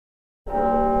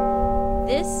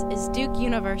This is Duke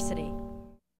University.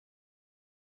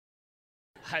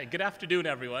 Hi, good afternoon,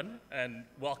 everyone, and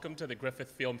welcome to the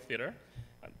Griffith Film Theater.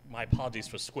 My apologies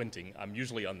for squinting. I'm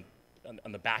usually on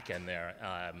the back end there.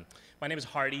 My name is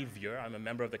Hare. I'm a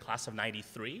member of the class of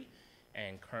 '93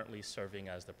 and currently serving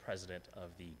as the president of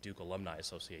the Duke Alumni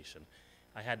Association.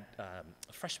 I had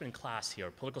a freshman class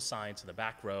here, political science, in the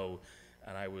back row,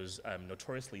 and I was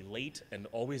notoriously late and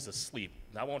always asleep.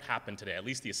 That won't happen today, at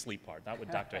least the asleep part, not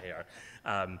with Dr. Hare.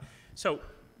 So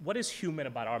what is human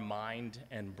about our mind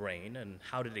and brain, and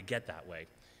how did it get that way?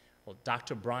 Well,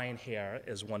 Dr. Brian Hare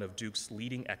is one of Duke's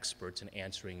leading experts in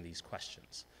answering these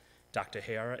questions. Dr.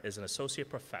 Hare is an associate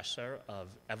professor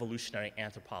of evolutionary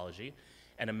anthropology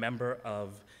and a member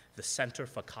of the Center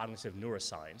for Cognitive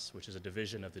Neuroscience, which is a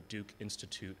division of the Duke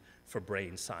Institute for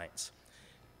Brain Science.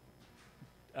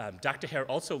 Dr. Hare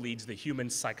also leads the Hominoid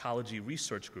Psychology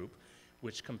Research Group,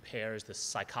 which compares the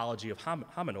psychology of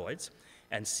hominoids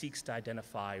and seeks to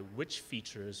identify which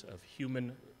features of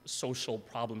human social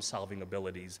problem-solving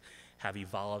abilities have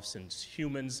evolved since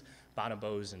humans,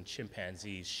 bonobos, and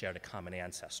chimpanzees shared a common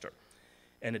ancestor.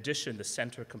 In addition, the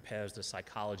center compares the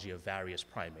psychology of various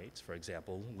primates, for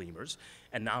example, lemurs,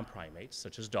 and non-primates,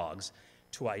 such as dogs,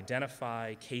 to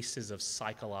identify cases of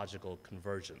psychological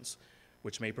convergence,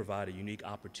 which may provide a unique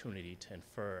opportunity to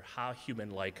infer how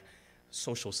human-like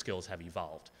social skills have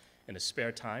evolved. In his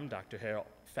spare time, Dr. Hare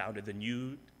founded the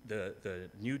new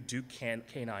Duke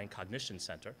Canine Cognition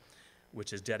Center,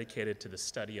 which is dedicated to the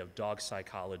study of dog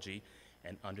psychology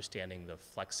and understanding the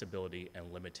flexibility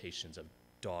and limitations of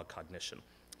dog cognition.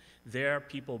 There,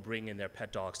 people bring in their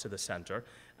pet dogs to the center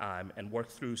and work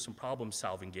through some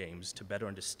problem-solving games to better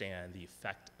understand the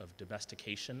effect of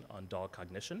domestication on dog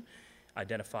cognition,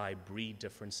 identify breed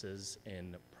differences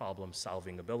in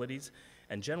problem-solving abilities,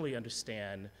 and generally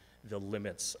understand the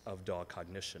limits of dog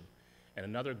cognition. And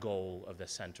another goal of the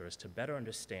center is to better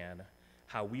understand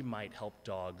how we might help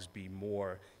dogs be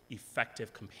more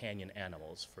effective companion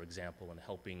animals, for example, in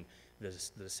helping the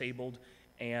disabled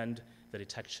and the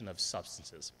detection of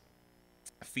substances.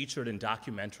 Featured in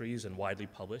documentaries and widely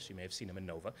published, you may have seen him in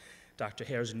Nova, Dr.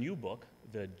 Hare's new book,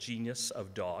 The Genius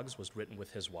of Dogs, was written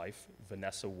with his wife,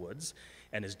 Vanessa Woods,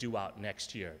 and is due out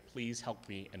next year. Please help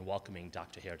me in welcoming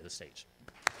Dr. Hare to the stage.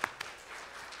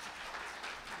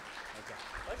 Okay.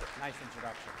 Nice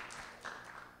introduction.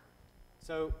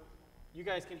 So, you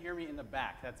guys can hear me in the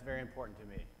back. That's very important to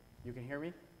me. You can hear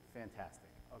me? Fantastic.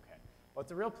 Okay. Well,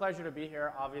 it's a real pleasure to be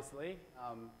here, obviously,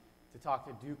 to talk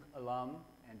to Duke alum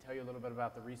and tell you a little bit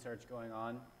about the research going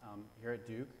on here at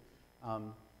Duke.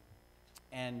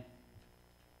 And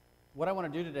what I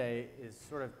want to do today is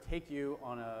sort of take you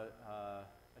on a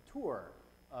tour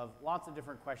of lots of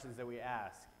different questions that we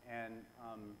ask and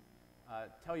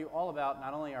tell you all about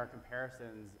not only our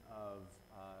comparisons of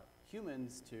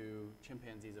humans to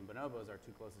chimpanzees and bonobos, our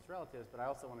two closest relatives, but I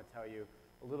also want to tell you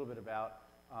a little bit about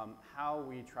how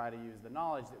we try to use the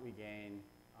knowledge that we gain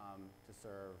to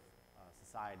serve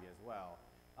society as well.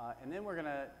 And then we're going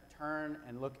to turn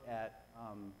and look at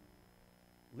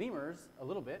lemurs a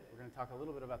little bit. We're going to talk a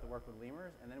little bit about the work with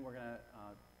lemurs, and then we're going to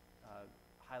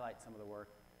highlight some of the work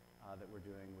that we're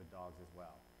doing with dogs as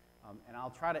well. And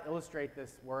I'll try to illustrate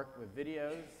this work with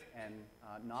videos and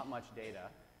not much data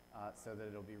so that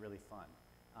it'll be really fun.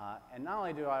 And not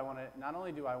only do I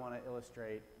want to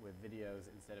illustrate with videos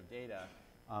instead of data,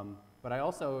 but I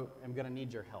also am going to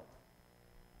need your help.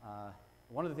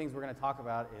 One of the things we're going to talk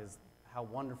about is how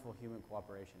wonderful human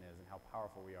cooperation is and how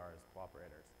powerful we are as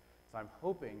cooperators. So I'm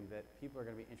hoping that people are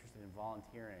going to be interested in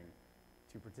volunteering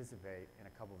to participate in a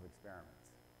couple of experiments.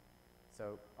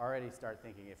 So already start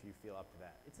thinking if you feel up to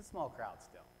that. It's a small crowd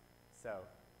still, so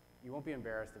you won't be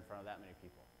embarrassed in front of that many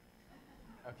people.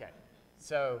 Okay,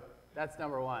 so that's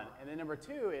number one. And then number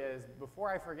two is, before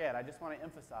I forget, I just want to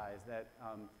emphasize that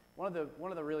one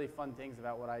of the really fun things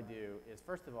about what I do is,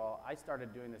 first of all, I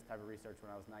started doing this type of research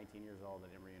when I was 19 years old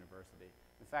at Emory University.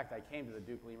 In fact, I came to the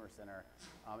Duke Lemur Center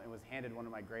and was handed one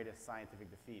of my greatest scientific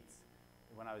defeats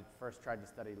when I first tried to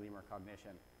study lemur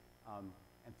cognition.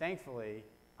 And thankfully,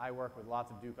 I work with lots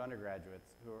of Duke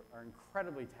undergraduates who are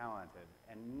incredibly talented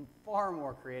and far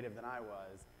more creative than I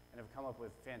was and have come up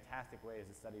with fantastic ways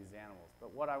to study these animals.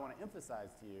 But what I want to emphasize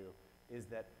to you is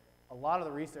that a lot of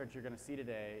the research you're going to see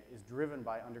today is driven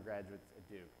by undergraduates at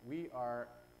Duke.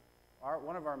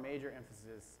 One of our major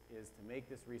emphasis is to make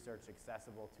this research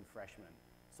accessible to freshmen,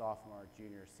 sophomores,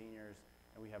 juniors, seniors,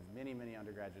 and we have many, many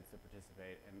undergraduates that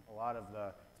participate, and a lot of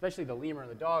especially the lemur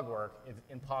and the dog work is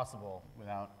impossible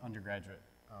without undergraduate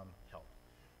help.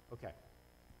 Okay,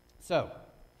 so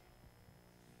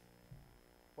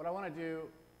what I want to do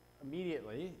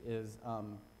immediately is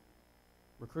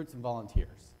recruit some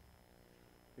volunteers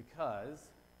because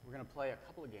we're going to play a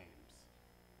couple of games.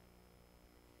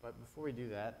 But before we do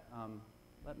that,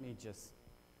 let me just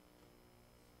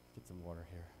get some water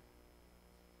here.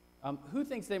 Who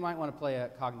thinks they might want to play a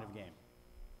cognitive game?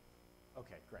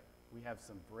 Okay, great. We have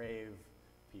some brave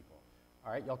people.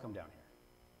 All right, y'all come down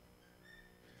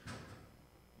here.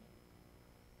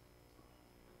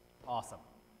 Awesome.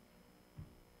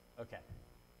 Okay.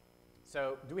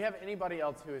 So do we have anybody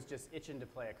else who is just itching to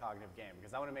play a cognitive game?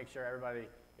 Because I want to make sure everybody,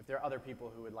 if there are other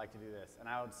people who would like to do this. And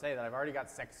I would say that I've already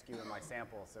got sex skew in my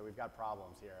sample, so we've got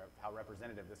problems here of how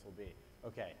representative this will be.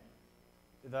 Okay.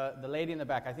 The lady in the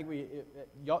back, I think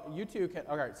you two can,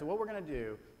 all right, so what we're going to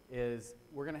do is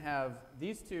we're going to have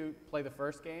these two play the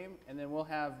first game, and then we'll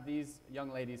have these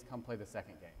young ladies come play the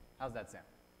second game. How's that sound?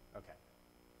 Okay.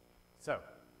 So,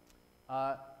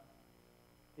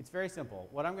 it's very simple.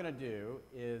 What I'm going to do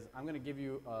is I'm going to give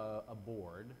you a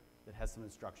board that has some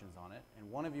instructions on it, and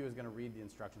one of you is going to read the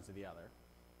instructions to the other,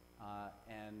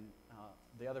 and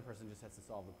the other person just has to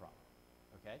solve the problem,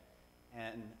 okay?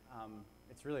 And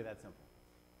it's really that simple.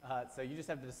 So you just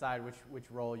have to decide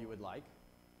which role you would like.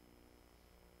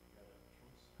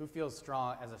 Who feels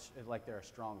strong like they're a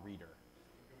strong reader?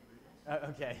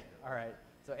 Okay, all right.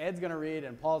 So Ed's going to read,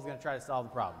 and Paul's going to try to solve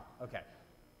the problem. Okay.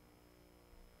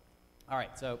 All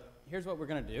right, so here's what we're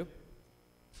going to do.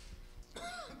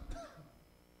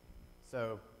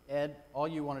 So Ed, all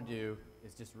you want to do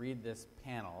is just read this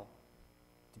panel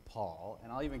to Paul,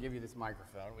 and I'll even give you this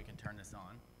microphone. We can turn this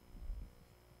on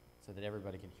so that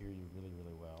everybody can hear you really,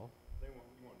 really well. You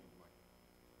want to use the mic.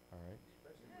 All right.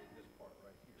 Especially with this part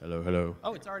right here. Hello, hello.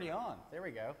 Oh, it's already on. There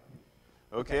we go.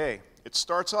 Okay. It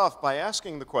starts off by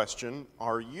asking the question,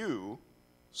 are you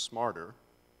smarter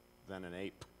than an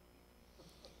ape?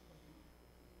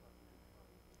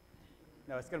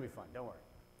 No, it's going to be fun. Don't worry.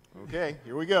 Okay,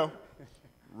 here we go.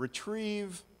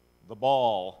 Retrieve the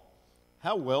ball.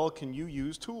 How well can you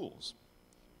use tools?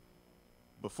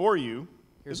 Before you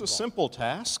is a simple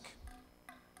task.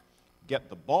 Get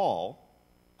the ball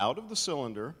out of the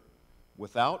cylinder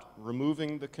without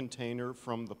removing the container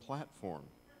from the platform.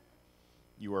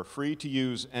 You are free to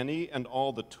use any and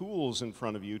all the tools in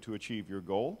front of you to achieve your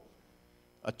goal.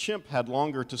 A chimp had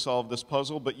longer to solve this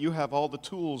puzzle, but you have all the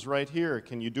tools right here.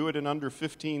 Can you do it in under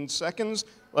 15 seconds?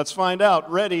 Let's find out.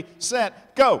 Ready,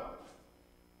 set, go.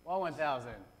 1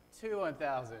 1,000, 2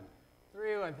 1,000,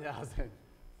 3 1,000,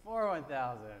 4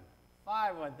 1,000,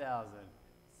 5 1,000,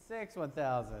 6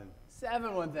 1,000,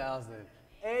 7 1,000,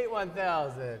 8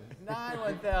 1,000, 9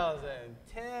 1,000,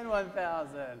 10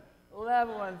 1,000,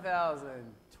 11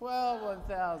 1,000, 12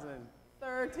 1,000,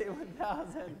 13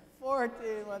 1,000,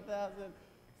 14 1,000,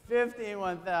 15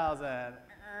 1,000.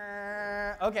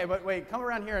 Okay, but wait, come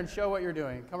around here and show what you're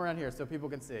doing. Come around here so people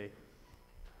can see.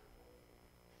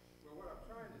 Well, what I'm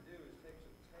trying to do is take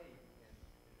some tape and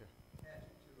attach it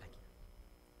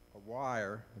to a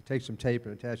wire. Take some tape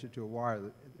and attach it to a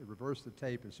wire. Reverse the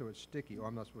tape, and so it's sticky. Oh,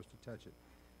 I'm not supposed to touch it.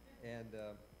 And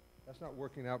that's not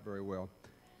working out very well.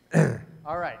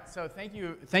 All right, so thank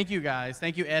you guys.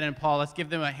 Thank you, Ed and Paul. Let's give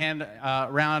them a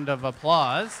round of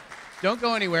applause. Don't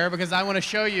go anywhere because I want to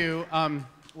show you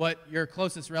what your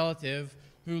closest relative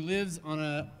who lives on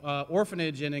an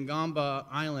orphanage in Ngamba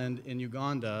Island in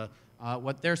Uganda,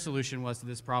 what their solution was to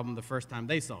this problem the first time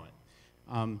they saw it.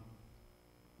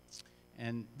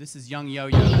 And this is young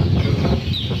Yo-Yo, who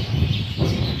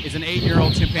is an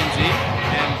 8-year-old chimpanzee.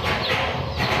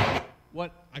 And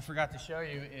what I forgot to show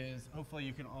you is, hopefully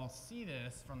you can all see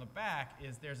this from the back,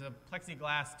 is there's a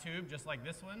plexiglass tube just like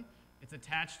this one. It's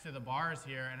attached to the bars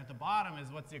here, and at the bottom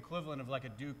is what's the equivalent of like a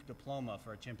Duke diploma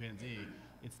for a chimpanzee.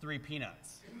 It's 3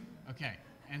 peanuts. Okay,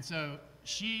 and so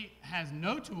she has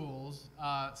no tools,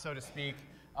 so to speak,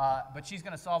 but she's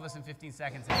going to solve this in 15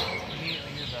 seconds and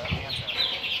immediately use the answer.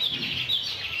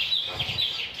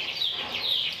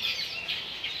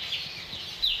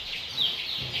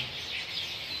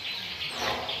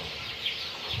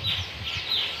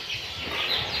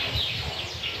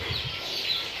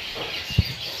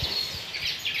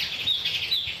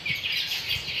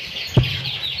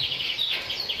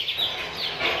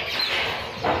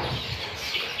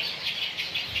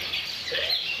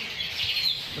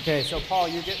 Okay, so Paul,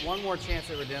 you get one more chance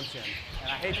at redemption.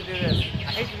 And I hate to do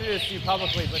this to you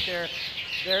publicly, but there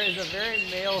is a very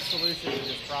male solution to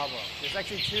this problem. There's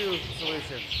actually 2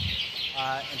 solutions.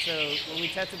 And so when we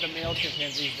tested the male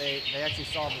chimpanzees, they actually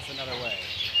solved this another way.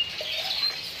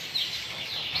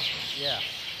 Yeah.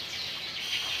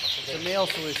 It's a male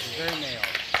solution, very male.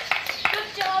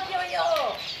 Good job,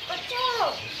 Yo-Yo! Good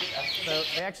job! So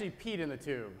they actually peed in the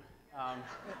tube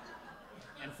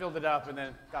and filled it up and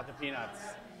then got the peanuts.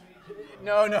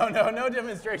 No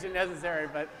demonstration necessary,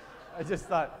 but I just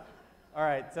thought, all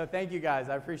right, so thank you guys.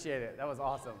 I appreciate it. That was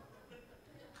awesome.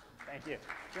 Thank you.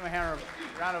 Give them a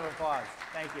round of applause.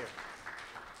 Thank you.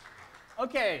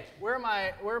 Okay, where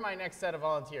are my next set of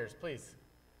volunteers? Please,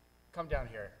 come down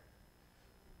here.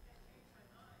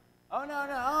 Oh,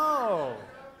 no.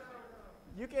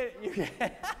 You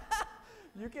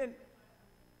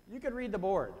can read the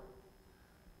board.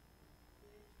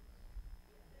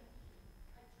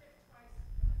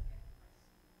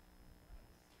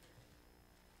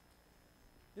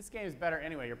 This game is better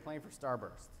anyway. You're playing for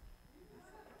Starburst.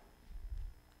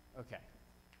 Okay.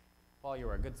 Paul, you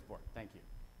were a good sport. Thank you.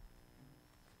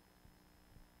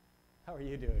 How are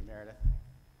you doing, Meredith?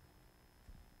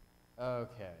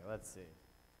 Okay, let's see.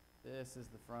 This is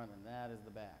the front and that is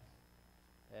the back.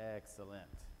 Excellent.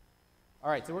 All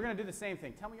right, so we're going to do the same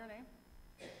thing. Tell me your name.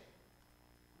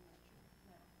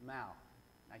 Mal.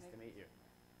 Nice to meet you.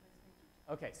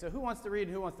 Okay, so who wants to read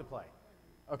and who wants to play?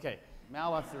 Okay,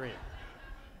 Mal wants to read.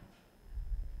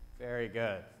 Very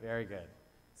good, very good.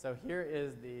 So here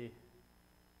is the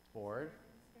board.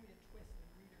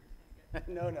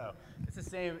 No. It's the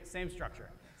same structure.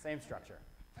 Same structure.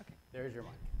 Okay. There's your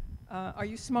mic. Are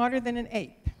you smarter than an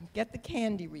ape? Get the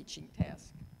candy reaching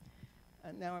task.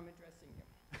 Now I'm addressing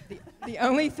you. The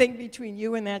only thing between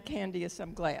you and that candy is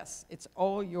some glass. It's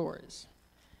all yours.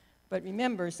 But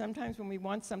remember, sometimes when we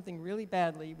want something really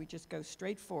badly, we just go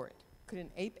straight for it. Could an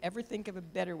ape ever think of a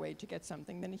better way to get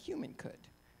something than a human could?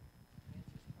 The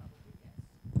answer is probably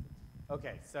yes.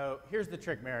 Okay, so here's the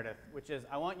trick, Meredith, which is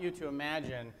I want you to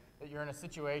imagine that you're in a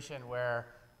situation where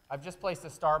I've just placed a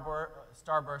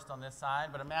starburst on this side,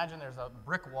 but imagine there's a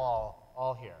brick wall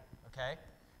all here, okay?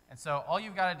 And so all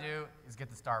you've got to do is get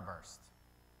the starburst.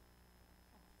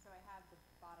 So I have the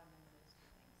bottom and those two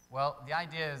things. Well, the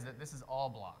idea is that this is all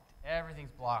blocked.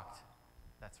 Everything's blocked.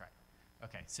 That's right.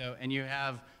 Okay, so, and you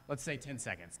have, let's say 10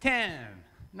 seconds. 10,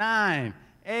 9,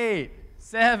 8,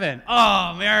 7.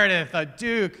 Oh, Meredith, a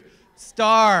Duke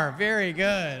star. Very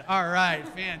good. All right,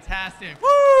 fantastic.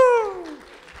 Woo!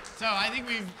 So I think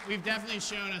we've definitely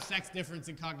shown a sex difference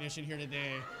in cognition here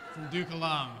today from Duke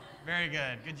alum. Very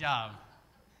good. Good job.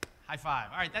 High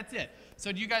five. All right, that's it.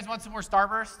 So do you guys want some more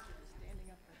starburst?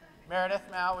 Meredith,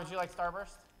 Mal, would you like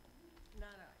starburst? No.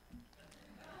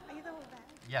 Are you the whole bag?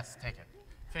 Yes, take it.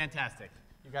 Fantastic.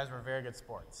 You guys were very good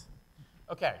sports.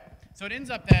 Okay, so it ends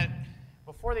up that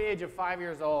before the age of 5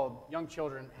 years old, young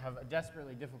children have a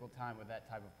desperately difficult time with that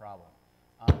type of problem.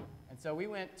 And so we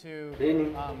went to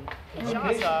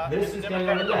Kinshasa, This is going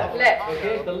on the Democratic left. Republic of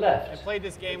Okay, Congo, the left. and played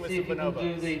this game with See some if you can do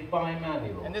bonobos. the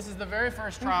bimanual. And this is the very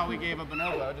first trial we gave a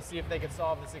bonobo to see if they could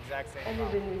solve this exact same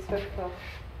problem.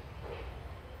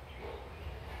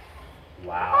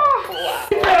 Wow.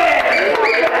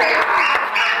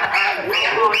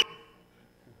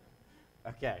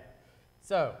 Okay,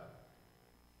 so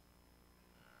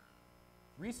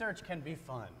research can be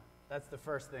fun. That's the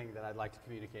first thing that I'd like to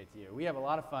communicate to you. We have a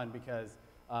lot of fun because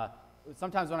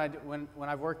sometimes when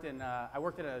I've worked in I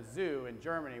worked at a zoo in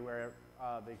Germany where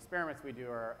the experiments we do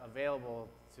are available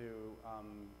to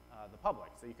the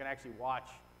public, so you can actually watch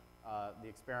the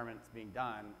experiments being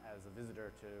done as a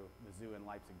visitor to the zoo in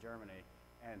Leipzig, Germany,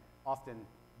 and often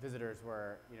visitors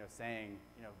were, saying,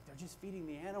 they're just feeding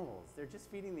the animals. They're just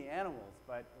feeding the animals.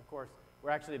 But of course,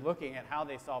 we're actually looking at how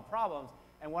they solve problems.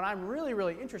 And what I'm really,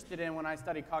 really interested in when I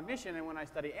study cognition and when I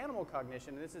study animal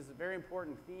cognition, and this is a very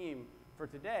important theme for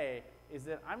today, is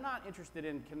that I'm not interested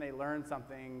in can they learn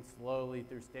something slowly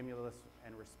through stimulus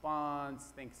and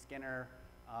response, think Skinner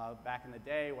back in the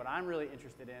day. What I'm really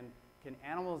interested in, can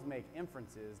animals make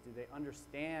inferences? Do they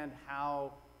understand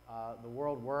how the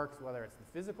world works, whether it's the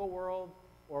physical world,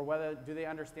 or do they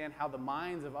understand how the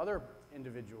minds of other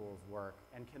individuals work,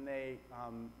 and can they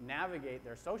navigate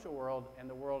their social world and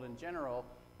the world in general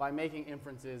by making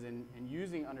inferences and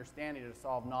using understanding to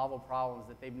solve novel problems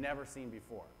that they've never seen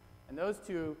before. And those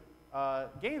two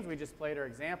games we just played are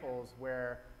examples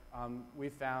where we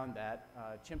found that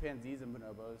chimpanzees and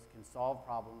bonobos can solve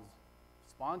problems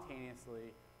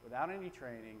spontaneously without any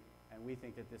training, and we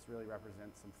think that this really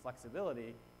represents some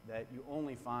flexibility that you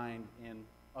only find in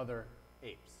other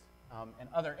apes. And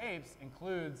other apes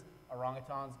includes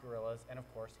orangutans, gorillas, and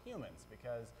of course humans,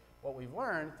 because what we've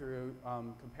learned through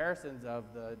comparisons of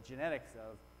the genetics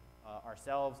of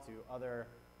ourselves to other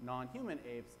non-human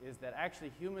apes is that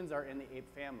actually humans are in the ape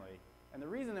family. And the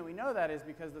reason that we know that is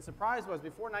because the surprise was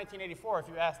before 1984, if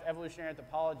you asked evolutionary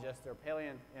anthropologists or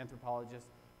paleoanthropologists,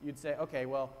 you'd say, okay,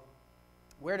 well,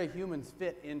 where do humans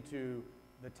fit into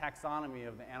the taxonomy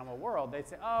of the animal world? They'd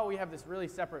say, oh, we have this really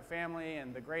separate family,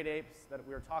 and the great apes that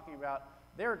we were talking about,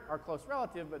 they're our close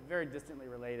relative, but very distantly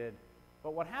related.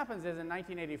 But what happens is in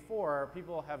 1984,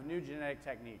 people have new genetic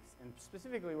techniques. And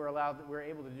specifically, we're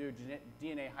able to do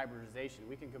DNA hybridization.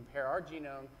 We can compare our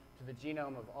genome to the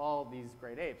genome of all these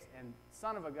great apes. And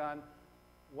son of a gun,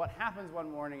 what happens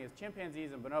one morning is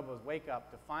chimpanzees and bonobos wake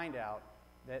up to find out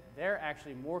that they're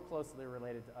actually more closely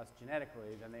related to us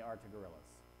genetically than they are to gorillas.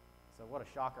 So what a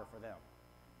shocker for them.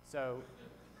 So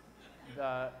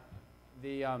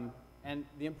and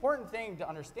the important thing to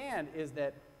understand is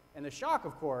that, and the shock,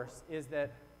 of course, is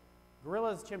that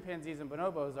gorillas, chimpanzees, and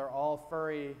bonobos are all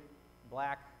furry,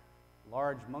 black,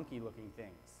 large monkey-looking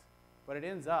things. But it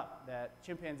ends up that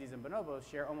chimpanzees and bonobos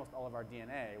share almost all of our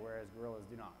DNA, whereas gorillas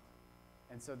do not.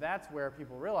 And so that's where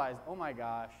people realize, oh my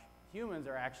gosh, humans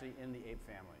are actually in the ape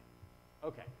family.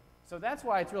 Okay, so that's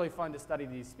why it's really fun to study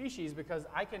these species, because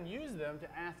I can use them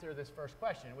to answer this first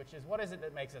question, which is, what is it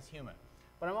that makes us human?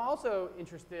 But I'm also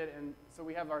interested in, so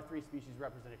we have our 3 species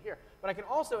represented here, but I can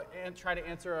also try to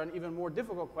answer an even more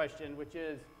difficult question, which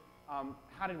is,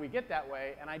 how did we get that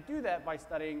way? And I do that by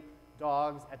studying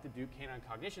dogs at the Duke Canine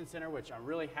Cognition Center, which I'm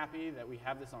really happy that we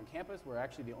have this on campus. We're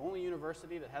actually the only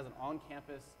university that has an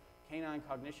on-campus Canine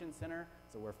Cognition Center,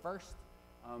 so we're first.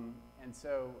 And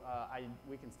so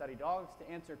we can study dogs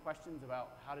to answer questions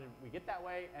about how did we get that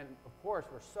way, and of course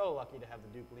we're so lucky to have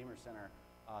the Duke Lemur Center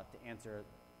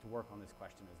to work on this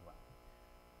question as well.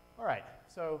 All right,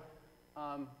 so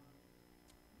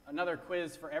another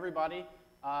quiz for everybody.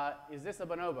 Is this a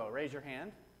bonobo? Raise your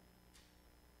hand.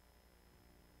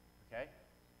 Okay.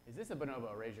 Is this a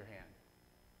bonobo? Raise your hand.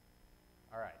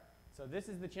 All right, so this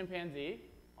is the chimpanzee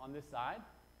on this side,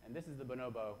 and this is the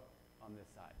bonobo on this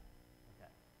side. Okay.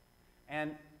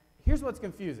 And here's what's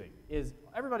confusing, is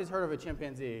everybody's heard of a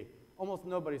chimpanzee, almost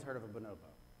nobody's heard of a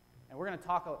bonobo. And we're going to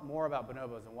talk more about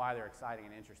bonobos and why they're exciting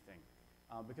and interesting.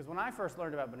 Because when I first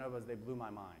learned about bonobos, they blew my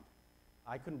mind.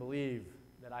 I couldn't believe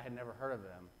that I had never heard of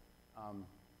them.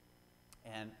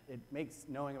 And it makes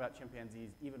knowing about chimpanzees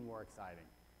even more exciting,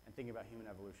 and thinking about human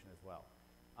evolution as well.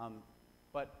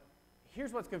 But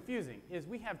here's what's confusing, is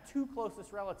we have 2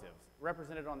 closest relatives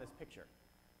represented on this picture.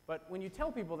 But when you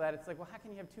tell people that, it's like, well, how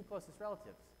can you have 2 closest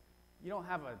relatives? You don't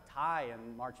have a tie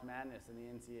in March Madness in the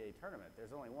NCAA tournament.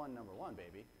 There's only one number 1,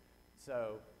 baby.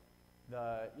 So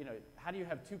how do you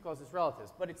have 2 closest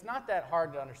relatives? But it's not that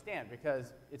hard to understand,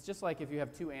 because it's just like if you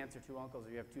have 2 aunts or 2 uncles,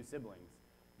 or you have 2 siblings.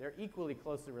 They're equally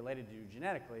closely related to you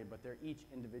genetically, but they're each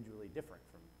individually different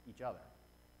from each other.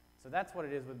 So that's what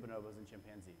it is with bonobos and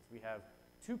chimpanzees. We have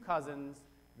 2 cousins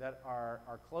that are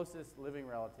our closest living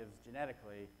relatives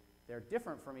genetically. They're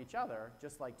different from each other,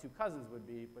 just like 2 cousins would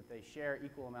be, but they share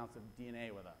equal amounts of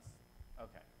DNA with us.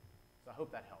 Okay, so I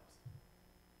hope that helps.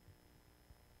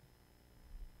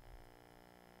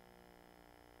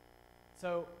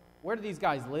 So where do these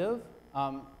guys live?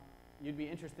 You'd be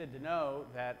interested to know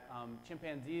that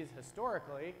chimpanzees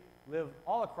historically live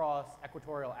all across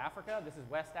equatorial Africa. This is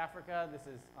West Africa. This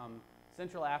is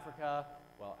Central Africa.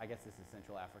 Well, I guess this is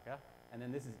Central Africa. And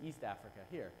then this is East Africa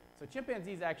here. So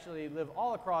chimpanzees actually live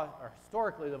all across, or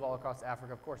historically live all across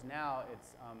Africa. Of course, now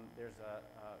it's, there's a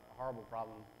horrible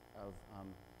problem of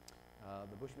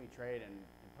the bushmeat trade and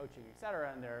poaching, et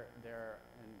cetera, and they're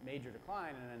in major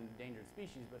decline and an endangered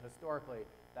species, but historically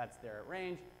that's their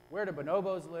range. Where do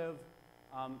bonobos live?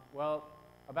 Well,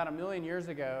 about 1 million years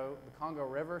ago, the Congo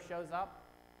River shows up,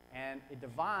 and it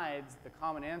divides the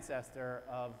common ancestor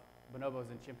of bonobos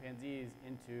and chimpanzees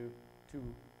into 2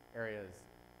 areas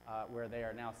where they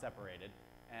are now separated.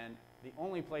 And the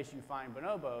only place you find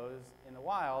bonobos in the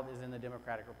wild is in the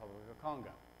Democratic Republic of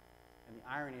Congo. And the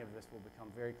irony of this will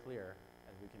become very clear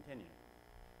as we continue.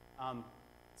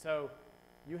 So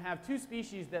you have 2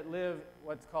 species that live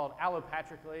what's called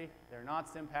allopatrically. They're not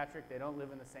sympatric. They don't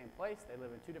live in the same place. They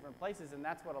live in 2 different places, and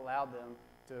that's what allowed them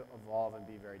to evolve and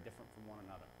be very different from one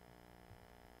another.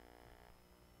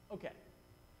 Okay.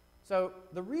 So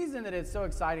the reason that it's so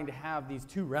exciting to have these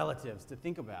 2 relatives to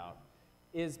think about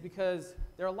is because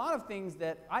there are a lot of things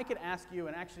that I could ask you,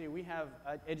 and actually we have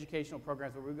educational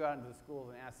programs where we go out into the schools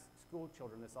and ask school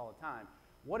children this all the time.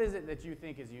 What is it that you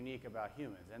think is unique about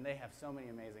humans? And they have so many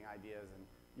amazing ideas, and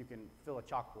you can fill a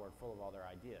chalkboard full of all their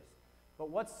ideas. But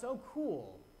what's so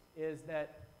cool is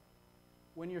that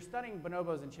when you're studying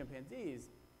bonobos and chimpanzees,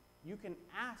 you can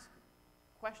ask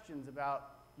questions about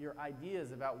your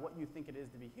ideas about what you think it is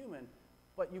to be human,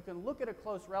 but you can look at a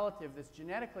close relative that's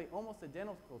genetically almost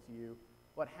identical to you,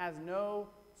 but has no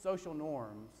social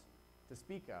norms to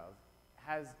speak of,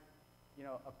 has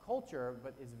a culture,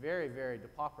 but is very, very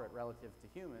depauperate relative to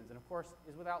humans, and of course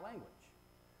is without language.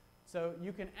 So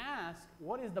you can ask,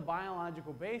 what is the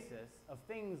biological basis of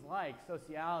things like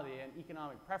sociality and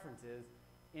economic preferences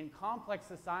in complex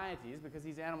societies, because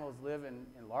these animals live in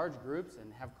large groups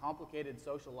and have complicated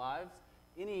social lives,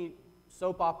 any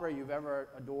soap opera you've ever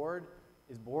adored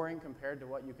is boring compared to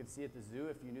what you could see at the zoo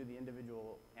if you knew the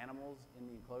individual animals in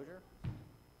the enclosure.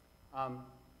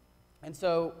 And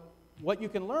so what you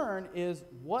can learn is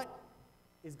what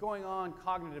is going on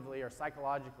cognitively or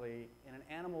psychologically in an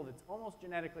animal that's almost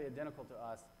genetically identical to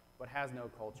us but has no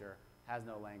culture, has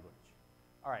no language.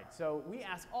 All right, so we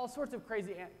ask all sorts of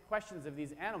crazy questions of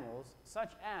these animals,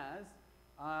 such as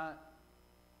how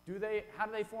do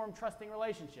they form trusting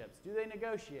relationships? Do they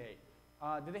negotiate?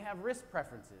 Do they have risk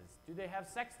preferences? Do they have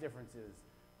sex differences?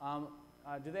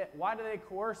 Why do they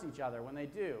coerce each other when they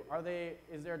do?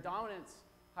 Is their dominance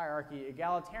hierarchy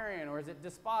egalitarian or is it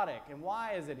despotic? And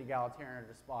why is it egalitarian or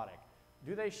despotic?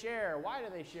 Do they share? Why do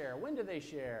they share? When do they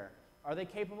share? Are they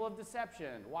capable of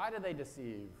deception? Why do they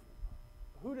deceive?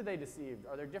 Who do they deceive?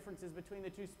 Are there differences between the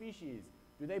two species?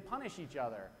 Do they punish each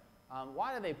other?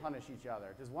 Why do they punish each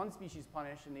other? Does one species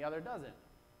punish and the other doesn't?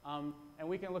 And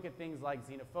we can look at things like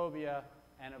xenophobia,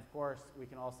 and of course, we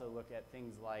can also look at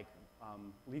things like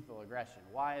lethal aggression.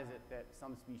 Why is it that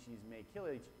some species may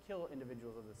kill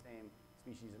individuals of the same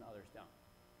species and others don't?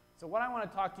 So what I want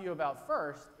to talk to you about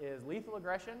first is lethal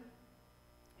aggression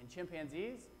in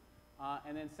chimpanzees,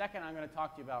 and then second, I'm going to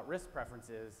talk to you about risk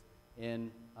preferences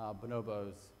in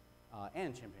bonobos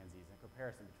and chimpanzees, and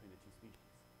comparison between the two species.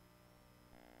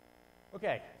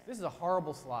 Okay, this is a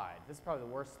horrible slide. This is probably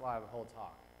the worst slide of the whole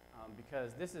talk,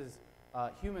 because this is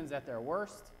humans at their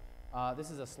worst.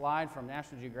 This is a slide from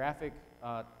National Geographic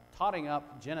totting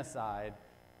up genocide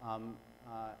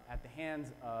at the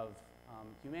hands of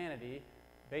humanity,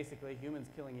 basically humans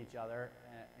killing each other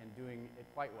and doing it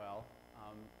quite well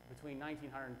between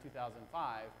 1900 and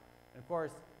 2005. And of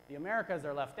course, the Americas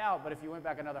are left out, but if you went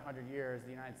back another 100 years, the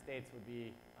United States would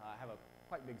be, have a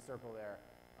quite big circle there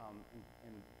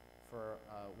for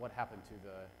what happened to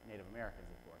the Native Americans,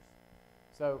 of course.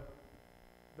 So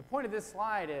the point of this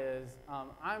slide is,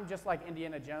 I'm just like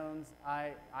Indiana Jones.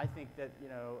 I think that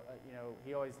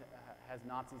he always has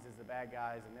Nazis as the bad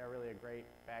guys, and they're really a great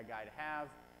bad guy to have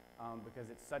because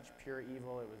it's such pure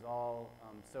evil. It was all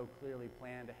so clearly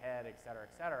planned ahead, et cetera,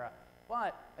 et cetera.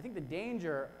 But I think the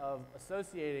danger of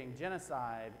associating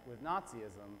genocide with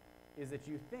Nazism is that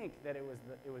you think that it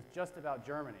was just about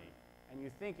Germany, and you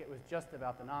think it was just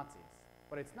about the Nazis,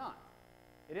 but it's not.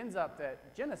 It ends up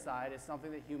that genocide is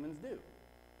something that humans do,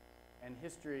 and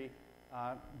history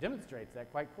demonstrates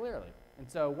that quite clearly. And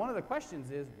so one of the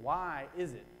questions is, why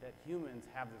is it that humans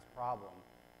have this problem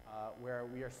where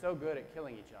we are so good at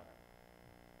killing each other?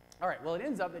 All right, well, it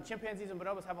ends up that chimpanzees and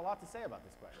bonobos have a lot to say about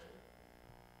this question.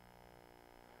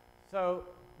 So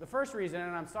the first reason,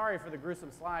 and I'm sorry for the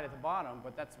gruesome slide at the bottom,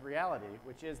 but that's reality,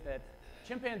 which is that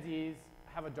chimpanzees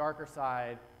have a darker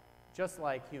side just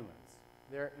like humans.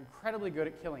 They're incredibly good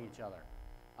at killing each other.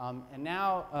 And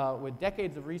now, with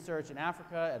decades of research in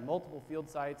Africa at multiple field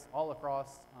sites all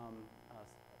across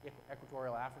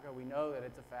equatorial Africa, we know that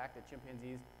it's a fact that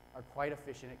chimpanzees are quite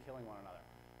efficient at killing one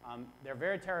another. They're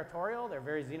very territorial, they're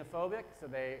very xenophobic, so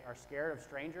they are scared of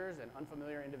strangers and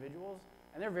unfamiliar individuals,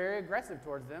 and they're very aggressive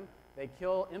towards them. They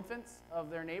kill infants of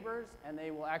their neighbors, and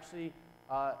they will actually,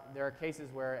 there are cases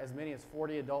where as many as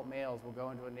 40 adult males will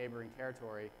go into a neighboring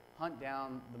territory, hunt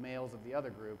down the males of the other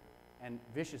group, and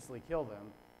viciously kill them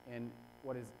in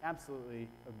what is absolutely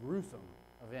a gruesome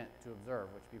event to observe,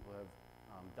 which people have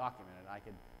documented. I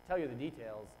could tell you the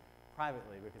details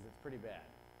privately because it's pretty bad.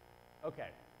 Okay,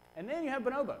 and then you have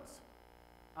bonobos.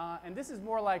 And this is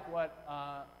more like what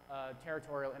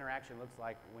territorial interaction looks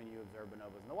like when you observe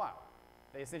bonobos in the wild.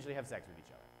 They essentially have sex with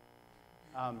each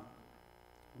other.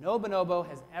 No bonobo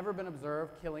has ever been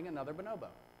observed killing another bonobo,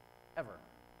 ever.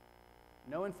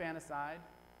 No infanticide,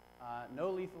 no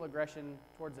lethal aggression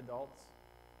towards adults,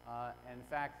 and in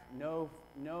fact, no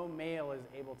male is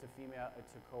able to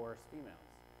coerce females.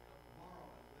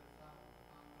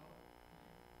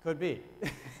 Could be.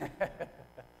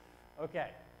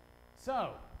 Okay, so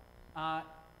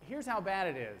here's how bad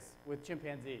it is with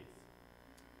chimpanzees.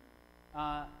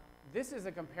 This is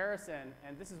a comparison,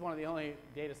 and this is one of the only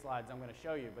data slides I'm going to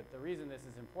show you, but the reason this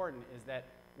is important is that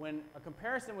when a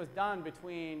comparison was done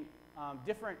between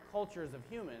different cultures of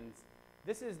humans,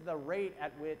 this is the rate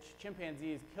at which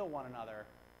chimpanzees kill one another,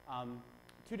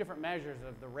 two different measures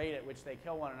of the rate at which they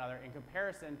kill one another in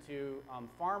comparison to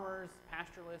farmers,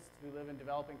 pastoralists who live in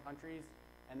developing countries,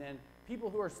 and then people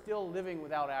who are still living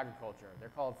without agriculture. They're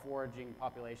called foraging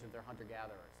populations, they're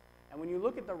hunter-gatherers. And when you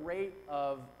look at the rate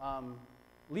of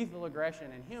lethal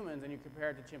aggression in humans and you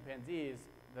compare it to chimpanzees,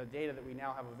 the data that we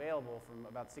now have available from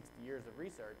about 60 years of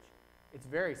research, it's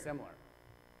very similar.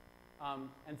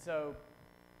 And so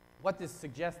what this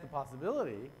suggests the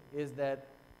possibility is that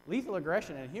lethal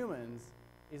aggression in humans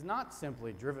is not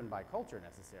simply driven by culture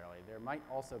necessarily. There might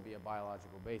also be a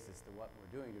biological basis to what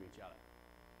we're doing to each other.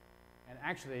 And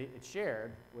actually, it's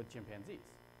shared with chimpanzees.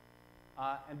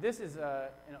 And this is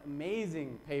an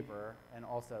amazing paper and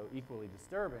also equally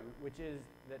disturbing, which is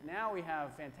that now we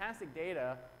have fantastic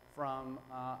data from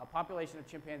a population of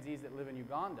chimpanzees that live in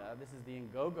Uganda. This is the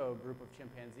Ngogo group of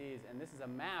chimpanzees, and this is a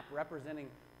map representing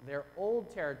their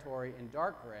old territory in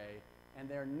dark gray and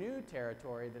their new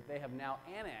territory that they have now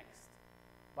annexed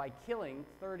by killing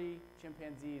 30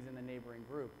 chimpanzees in the neighboring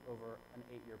group over an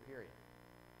 8-year period.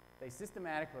 They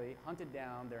systematically hunted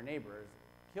down their neighbors,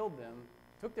 killed them,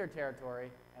 took their territory,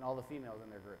 and all the females in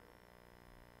their group.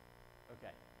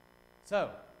 Okay, so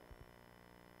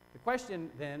the question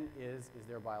then is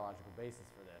there a biological basis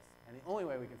for this? And the only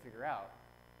way we can figure out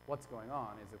what's going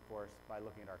on is, of course, by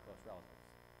looking at our close relatives.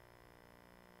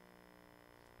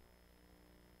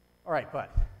 All right,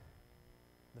 but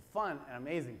the fun and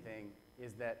amazing thing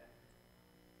is that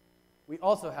we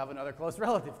also have another close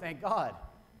relative, thank God.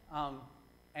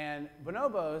 And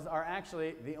bonobos are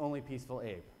actually the only peaceful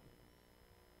ape.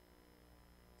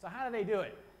 So how do they do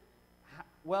it?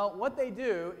 Well, what they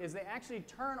do is they actually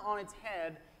turn on its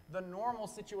head the normal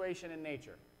situation in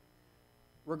nature.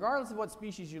 Regardless of what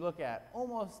species you look at,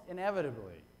 almost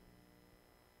inevitably,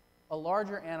 a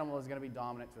larger animal is going to be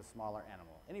dominant to a smaller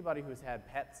animal. Anybody who's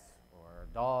had pets or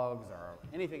dogs or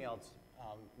anything else,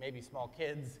 maybe small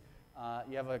kids,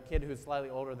 you have a kid who's slightly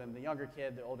older than the younger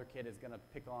kid. The older kid is going to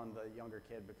pick on the younger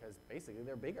kid because basically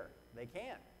they're bigger. They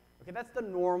can. Okay, that's the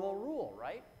normal rule,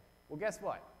 right? Well, guess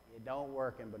what? It don't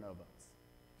work in bonobos.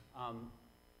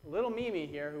 Little Mimi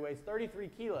here, who weighs 33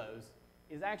 kilos,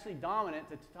 is actually dominant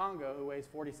to Tatonga, who weighs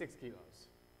 46 kilos.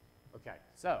 Okay,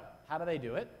 so how do they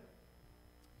do it?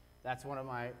 That's one of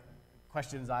my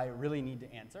questions I really need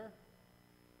to answer.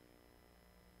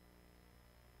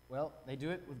 Well, they do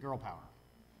it with girl power.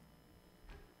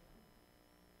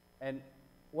 And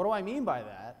what do I mean by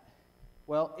that?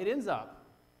 Well, it ends up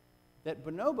that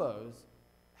bonobos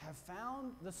have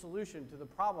found the solution to the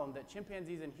problem that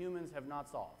chimpanzees and humans have not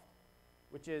solved,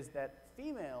 which is that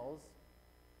females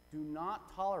do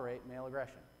not tolerate male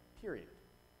aggression, period.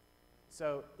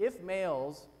 So if a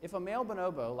male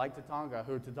bonobo like Tatonga,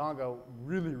 who Tatonga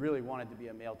really, really wanted to be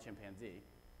a male chimpanzee,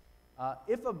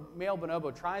 if a male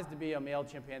bonobo tries to be a male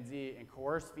chimpanzee and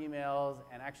coerce females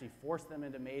and actually force them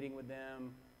into mating with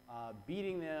them,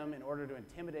 beating them in order to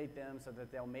intimidate them so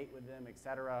that they'll mate with them,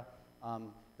 etc.,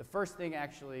 the first thing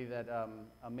actually that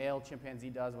a male chimpanzee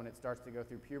does when it starts to go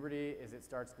through puberty is it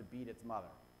starts to beat its mother.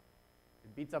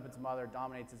 It beats up its mother,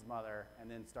 dominates its mother,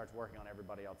 and then starts working on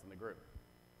everybody else in the group.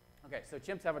 Okay, so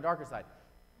chimps have a darker side.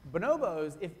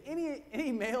 Bonobos, if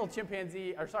any male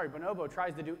chimpanzee, or sorry, bonobo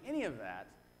tries to do any of that,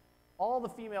 all the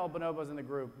female bonobos in the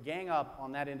group gang up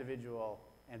on that individual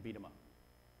and beat him up.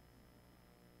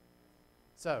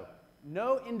 So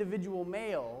no individual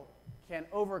male can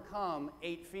overcome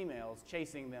 8 females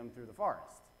chasing them through the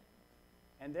forest.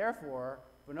 And therefore,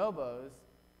 bonobos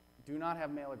do not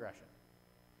have male aggression.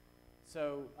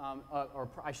 So, or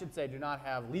I should say, do not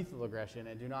have lethal aggression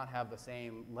and do not have the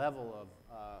same level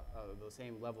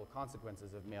of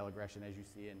consequences of male aggression as you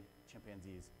see in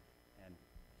chimpanzees and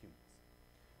humans.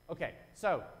 Okay,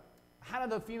 so how do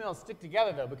the females stick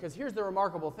together though? Because here's the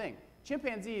remarkable thing.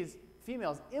 Chimpanzees,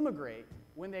 females immigrate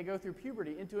when they go through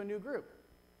puberty into a new group.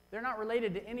 They're not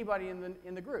related to anybody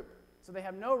in the group, so they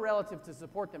have no relative to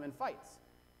support them in fights.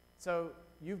 So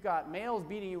you've got males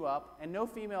beating you up and no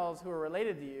females who are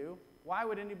related to you. Why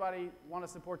would anybody want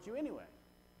to support you anyway?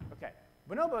 Okay,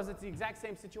 bonobos, it's the exact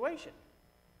same situation.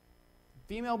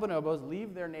 Female bonobos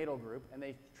leave their natal group and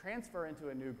they transfer into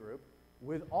a new group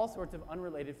with all sorts of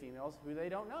unrelated females who they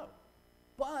don't know.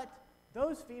 But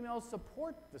those females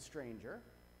support the stranger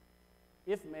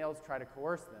if males try to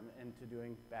coerce them into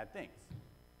doing bad things.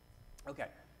 Okay,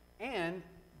 and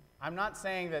I'm not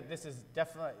saying that this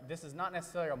is not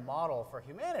necessarily a model for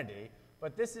humanity,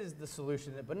 but this is the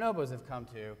solution that bonobos have come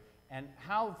to. And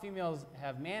how females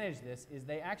have managed this is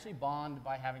they actually bond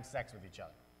by having sex with each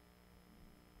other.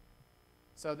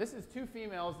 So this is 2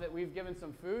 females that we've given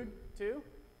some food to.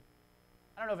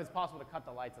 I don't know if it's possible to cut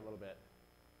the lights a little bit.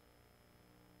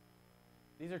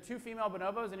 These are 2 female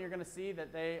bonobos, and you're going to see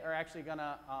that they are actually going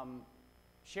to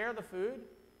share the food.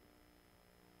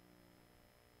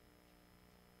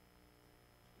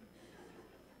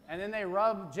 And then they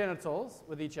rub genitals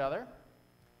with each other.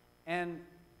 And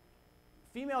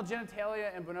female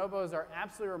genitalia in bonobos are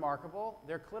absolutely remarkable.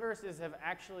 Their clitorises have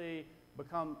actually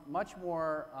become much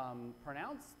more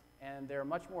pronounced, and they're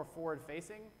much more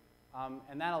forward-facing.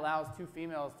 And that allows two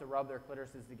females to rub their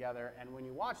clitorises together. And when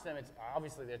you watch them, it's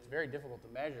obviously it's very difficult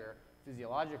to measure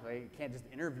physiologically. You can't just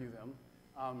interview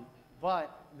them.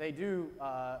 But they do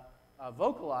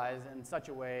vocalize in such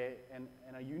a way,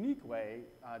 in a unique way,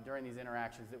 during these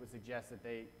interactions that would suggest that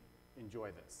they enjoy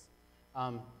this.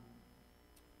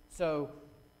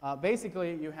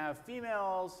 Basically, you have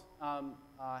females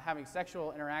having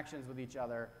sexual interactions with each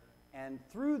other, and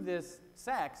through this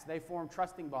sex, they form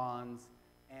trusting bonds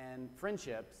and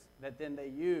friendships that then they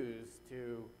use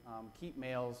to keep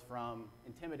males from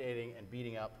intimidating and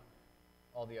beating up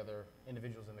all the other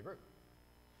individuals in the group.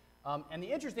 And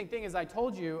the interesting thing is I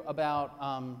told you about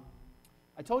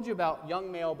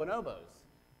young male bonobos,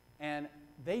 and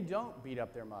they don't beat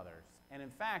up their mothers. And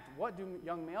in fact, what do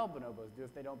young male bonobos do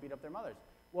if they don't beat up their mothers?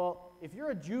 Well, if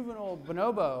you're a juvenile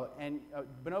bonobo and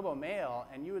bonobo male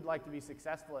and you would like to be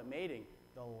successful at mating,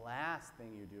 the last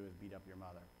thing you do is beat up your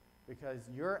mother, because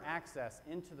your access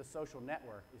into the social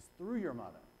network is through your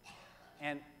mother.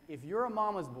 And if you're a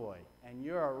mama's boy and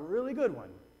you're a really good one,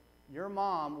 your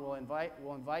mom will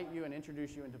invite you and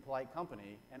introduce you into polite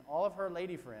company, and all of her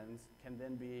lady friends can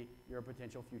then be your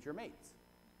potential future mates.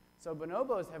 So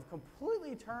bonobos have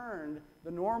completely turned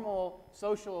the normal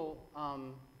social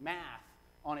math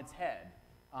on its head.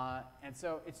 And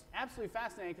so it's absolutely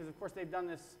fascinating because, of course, they've done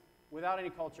this without any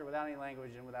culture, without any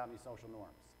language, and without any social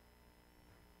norms.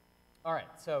 All right,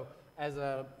 so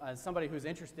as somebody who's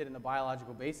interested in the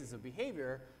biological basis of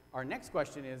behavior, our next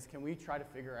question is, can we try to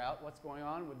figure out what's going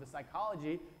on with the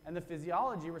psychology and the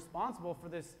physiology responsible for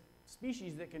this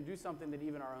species that can do something that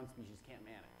even our own species can't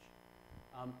manage?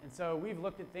 And so we've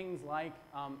looked at things like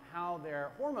how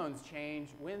their hormones change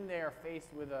when they're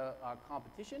faced with a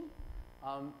competition.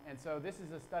 And so this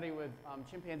is a study with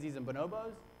chimpanzees and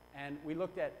bonobos. And we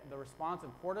looked at the response of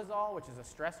cortisol, which is a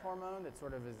stress hormone that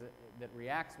sort of that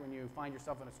reacts when you find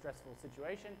yourself in a stressful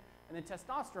situation, and then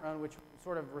testosterone, which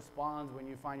sort of responds when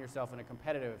you find yourself in a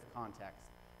competitive context.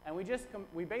 And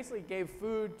we basically gave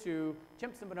food to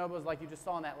chimps and bonobos like you just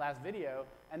saw in that last video,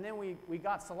 and then we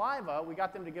got saliva, we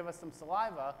got them to give us some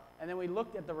saliva, and then we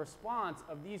looked at the response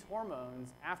of these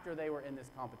hormones after they were in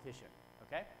this competition,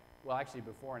 okay? Well, actually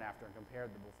before and after, and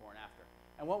compared the before and after.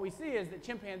 And what we see is that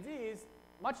chimpanzees,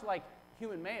 much like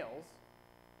human males,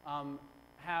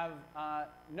 have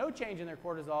no change in their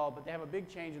cortisol, but they have a big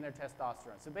change in their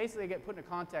testosterone. So basically, they get put in a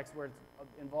context where it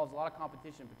involves a lot of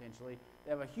competition potentially.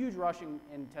 They have a huge rush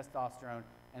in testosterone,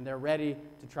 and they're ready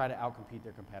to try to outcompete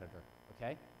their competitor.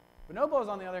 Okay? Bonobos,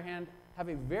 on the other hand, have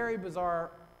a very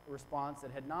bizarre response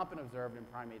that had not been observed in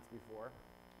primates before,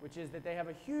 which is that they have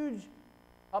a huge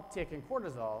uptick in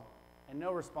cortisol and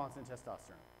no response in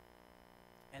testosterone.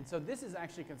 And so this is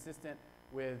actually consistent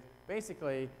with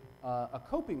basically a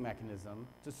coping mechanism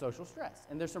to social stress.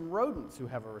 And there's some rodents who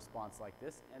have a response like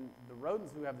this, and the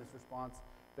rodents who have this response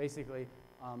basically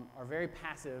are very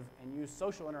passive and use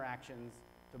social interactions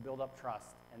to build up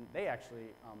trust. And they actually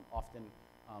often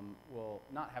will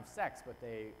not have sex, but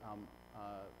they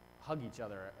hug each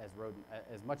other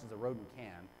as much as a rodent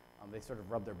can. They sort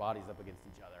of rub their bodies up against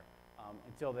each other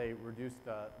until they reduce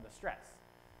the stress.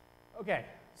 Okay,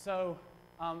 so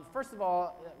first of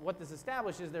all, what this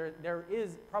establishes, there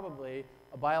is probably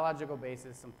a biological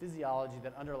basis, some physiology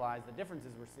that underlies the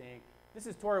differences we're seeing. This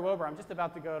is Tori Wober. I'm just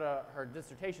about to go to her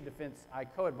dissertation defense. I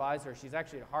co-advise her. She's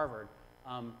actually at Harvard.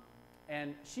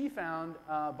 And she found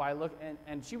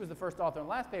and she was the first author in the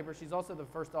last paper. She's also the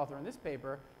first author in this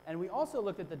paper. And we also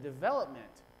looked at the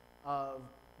development of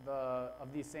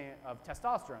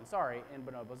testosterone, in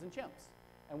bonobos and chimps.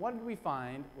 And what did we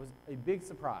find was a big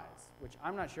surprise, which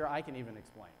I'm not sure I can even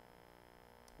explain.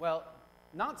 Well,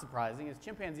 not surprising is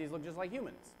chimpanzees look just like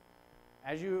humans.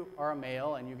 As you are a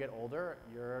male and you get older,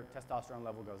 your testosterone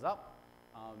level goes up.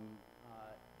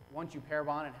 Once you pair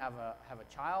bond and have a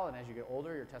child, and as you get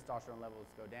older, your testosterone levels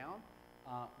go down.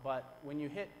 But when you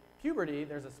hit puberty,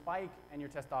 there's a spike and your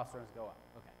testosterones go up.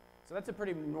 Okay. So that's a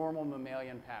pretty normal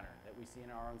mammalian pattern that we see in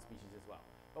our own species as well.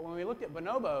 But when we looked at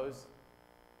bonobos,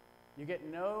 you get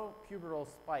no pubertal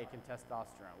spike in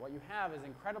testosterone. What you have is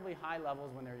incredibly high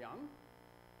levels when they're young,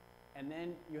 and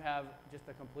then you have just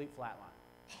a complete flat line.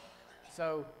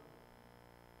 So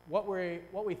what we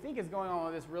think is going on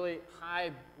with this really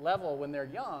high level when they're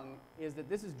young is that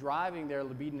this is driving their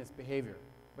libidinous behavior.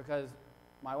 Because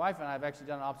my wife and I have actually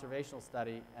done an observational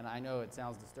study, and I know it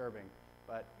sounds disturbing,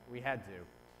 but we had to.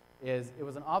 It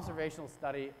was an observational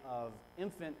study of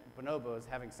infant bonobos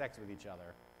having sex with each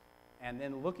other, and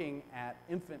then looking at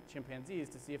infant chimpanzees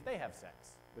to see if they have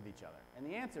sex with each other. And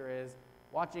the answer is,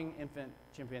 watching infant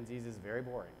chimpanzees is very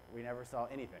boring. We never saw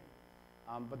anything.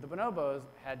 But the bonobos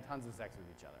had tons of sex with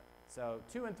each other. So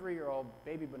 2- and 3-year-old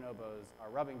baby bonobos are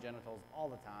rubbing genitals all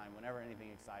the time whenever anything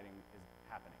exciting is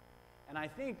happening. And I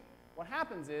think what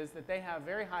happens is that they have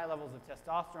very high levels of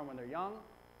testosterone when they're young.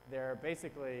 They're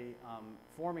basically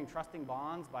forming trusting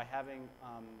bonds by having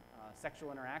sexual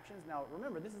interactions. Now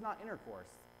remember, this is not intercourse.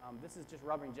 This is just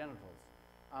rubbing genitals.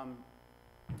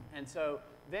 And so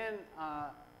then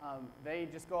they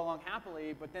just go along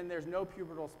happily, but then there's no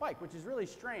pubertal spike, which is really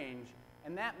strange.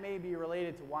 And that may be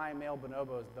related to why male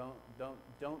bonobos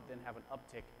don't then have an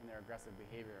uptick in their aggressive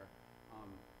behavior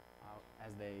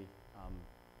as they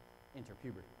enter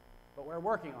puberty. But we're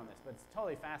working on this, but it's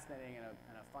totally fascinating and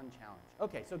a fun challenge.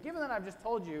 Okay, so given that I've just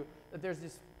told you that there's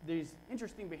these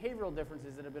interesting behavioral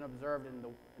differences that have been observed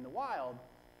in the wild,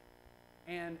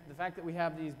 and the fact that we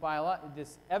have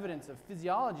this evidence of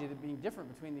physiology that being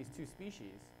different between these two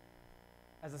species,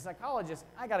 as a psychologist,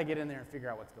 I got to get in there and figure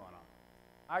out what's going on.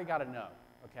 I got to know,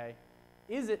 okay?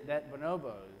 Is it that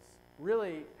bonobos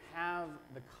really have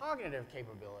the cognitive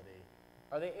capability?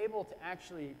 Are they able to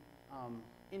actually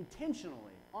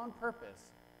intentionally, on purpose,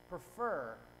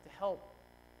 prefer to help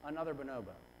another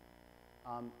bonobo?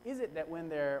 Is it that when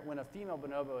a female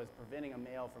bonobo is preventing a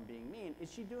male from being mean,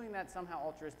 is she doing that somehow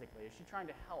altruistically? Is she trying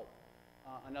to help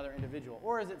another individual?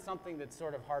 Or is it something that's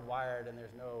sort of hardwired and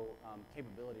there's no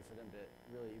capability for them to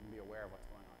really even be aware of what's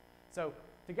going on? So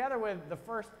together with the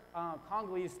first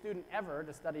Congolese student ever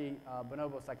to study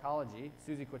bonobo psychology,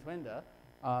 Susie Kwitwinda,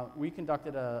 we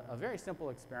conducted a very simple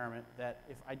experiment that,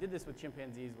 if I did this with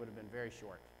chimpanzees, would have been very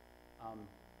short.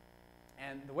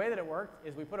 And the way that it worked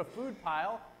is we put a food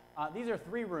pile. These are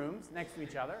 3 rooms next to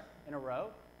each other in a row,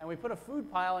 and we put a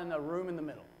food pile in the room in the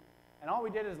middle. And all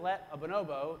we did is let a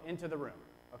bonobo into the room,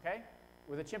 okay?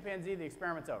 With a chimpanzee, the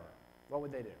experiment's over. What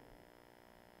would they do?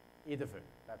 Eat the food.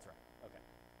 That's right. Okay.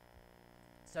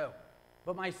 So,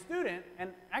 but my student,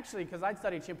 and actually, because I'd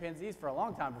studied chimpanzees for a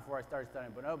long time before I started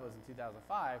studying bonobos in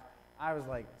 2005, I was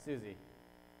like, Susie,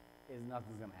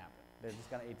 nothing's going to happen. They're just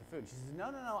going to eat the food. She says,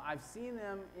 no, I've seen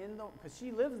them because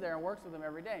she lives there and works with them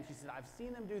every day. And she says, I've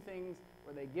seen them do things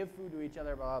where they give food to each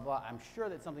other, blah, blah, blah. I'm sure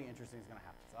that something interesting is going to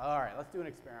happen. So, all right, let's do an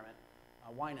experiment.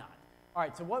 Why not? All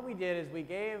right, so what we did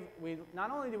is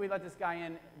not only did we let this guy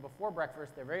in before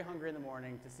breakfast, they're very hungry in the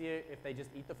morning, to see if they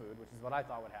just eat the food, which is what I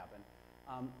thought would happen.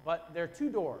 But there are 2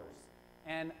 doors.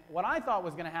 And what I thought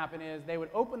was going to happen is they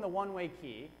would open the one-way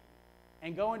key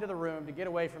and go into the room to get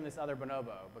away from this other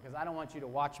bonobo, because I don't want you to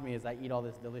watch me as I eat all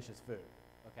this delicious food,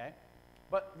 okay?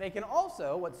 But they can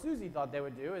also, what Susie thought they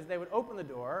would do, is they would open the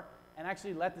door and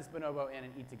actually let this bonobo in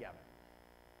and eat together,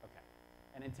 okay?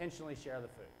 And intentionally share the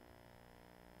food.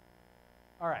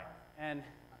 All right, and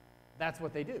that's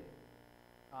what they do.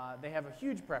 They have a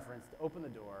huge preference to open the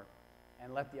door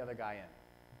and let the other guy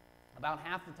in. About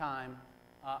half the time,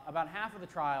 about half of the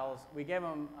trials, we gave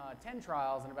them 10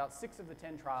 trials, and about 6 of the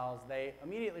 10 trials, they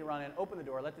immediately run in, open the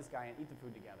door, let this guy in, eat the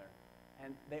food together.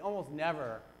 And they almost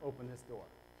never open this door,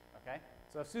 okay?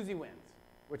 So if Susie wins,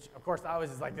 which of course I was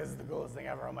just like, this is the coolest thing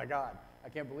ever, oh my God, I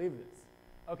can't believe this.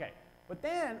 Okay, but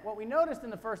then what we noticed in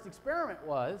the first experiment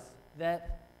was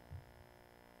that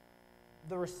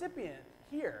the recipient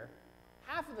here,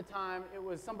 half of the time it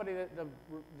was somebody that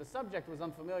the subject was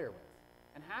unfamiliar with.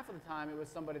 And half of the time, it was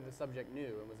somebody the subject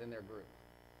knew and was in their group.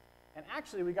 And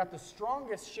actually, we got the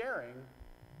strongest sharing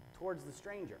towards the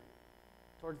stranger,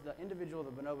 towards the individual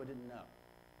the bonobo didn't know,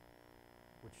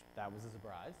 which that was a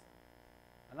surprise.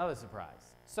 Another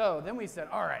surprise. So then we said,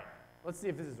 all right, let's see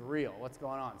if this is real. What's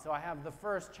going on? So I have the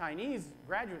first Chinese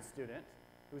graduate student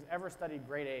who's ever studied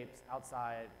great apes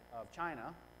outside of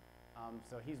China.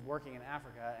 So he's working in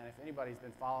Africa, and if anybody's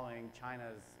been following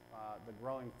the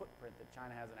growing footprint that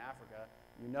China has in Africa,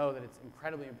 you know that it's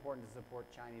incredibly important to support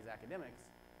Chinese academics,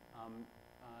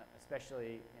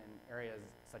 especially in areas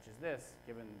such as this,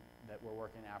 given that we're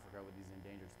working in Africa with these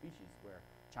endangered species where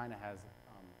China has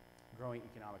growing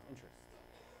economic interests.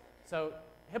 So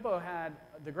Hippo had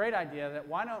the great idea that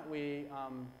why don't we,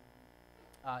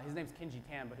 his name's Kenji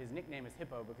Tan, but his nickname is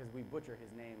Hippo because we butcher his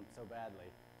name so badly.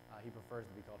 He prefers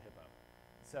to be called Hippo.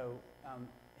 So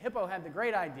Hippo had the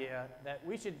great idea that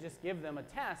we should just give them a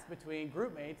test between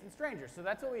group mates and strangers. So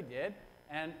that's what we did.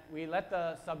 And we let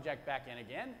the subject back in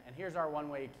again. And here's our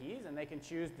one-way keys. And they can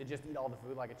choose to just eat all the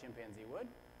food like a chimpanzee would.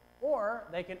 Or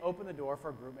they can open the door for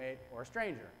a group mate or a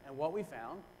stranger. And what we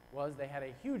found was they had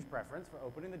a huge preference for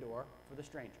opening the door for the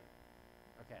stranger.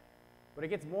 Okay. But it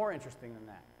gets more interesting than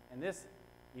that. And this,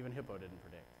 even Hippo didn't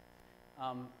predict,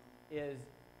 is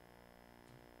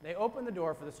they opened the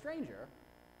door for the stranger.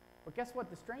 But guess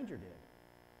what the stranger did?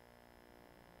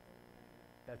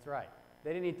 That's right.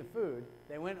 They didn't eat the food.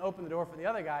 They went and opened the door for the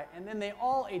other guy, and then they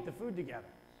all ate the food together.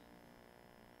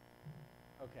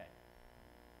 Okay.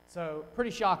 So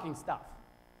pretty shocking stuff.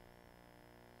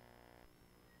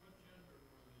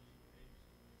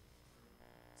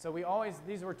 So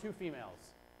these were 2 females,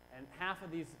 and half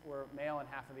of these were male and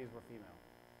half of these were female.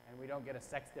 And we don't get a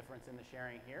sex difference in the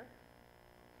sharing here.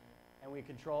 And we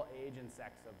control age and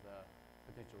sex of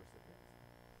the potential recipients.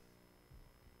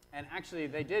 And actually,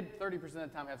 they did 30% of the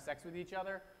time have sex with each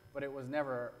other, but it was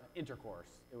never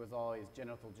intercourse. It was always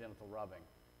genital rubbing.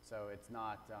 So it's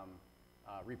not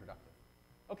reproductive.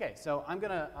 Okay, so I'm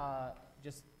going to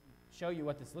just show you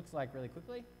what this looks like really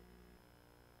quickly.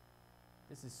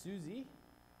 This is Susie,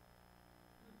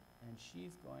 and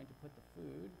she's going to put the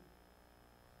food.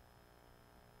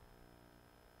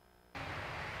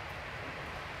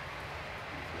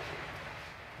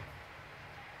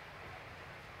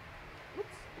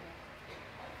 Oops.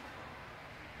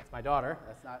 That's my daughter.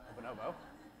 That's not a bonobo.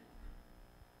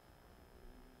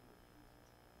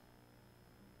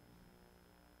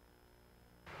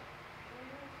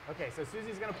 Okay, so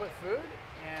Susie's going to put food,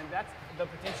 and that's the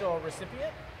potential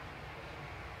recipient.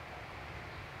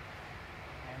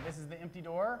 And this is the empty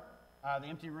door, the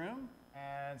empty room.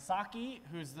 And Saki,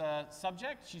 who's the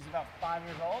subject, she's about 5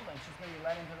 years old, and she's going to be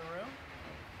let into the room.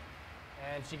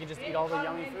 And she can just eat all the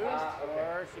yummy food,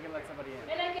 or she can let somebody in.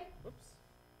 Oops.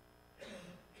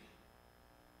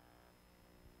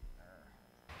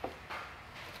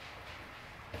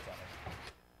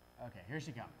 Okay, here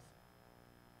she comes.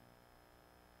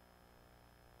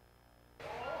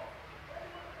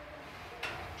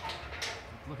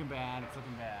 It's looking bad, it's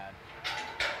looking bad.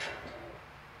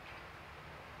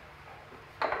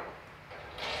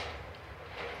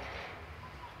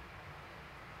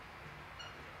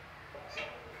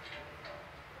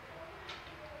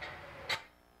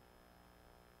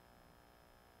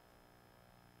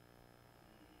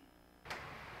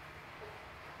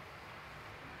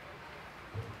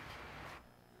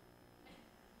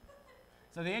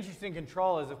 So the interesting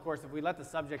control is, of course, if we let the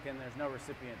subject in, there's no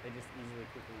recipient. They just easily,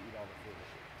 quickly eat all the food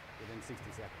within 60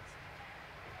 seconds.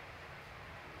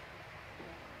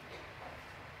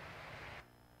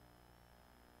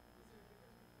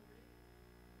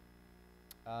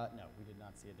 No, we did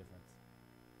not see a difference.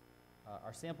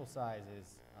 Our sample size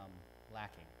is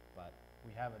lacking, but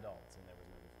we have adults, and there was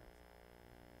no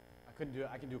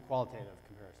difference. I can do a qualitative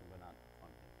comparison, but not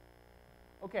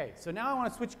quantitative. Okay, so now I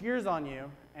want to switch gears on you,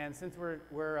 and since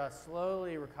we're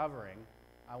slowly recovering,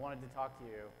 I wanted to talk to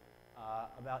you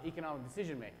about economic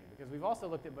decision making, because we've also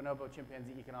looked at bonobo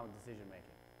chimpanzee economic decision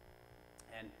making.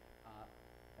 And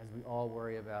as we all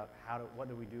worry about what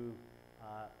do we do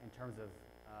in terms of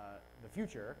the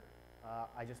future,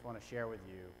 I just want to share with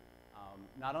you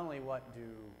not only what do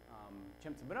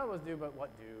chimps and bonobos do, but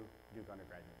what do Duke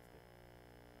undergraduates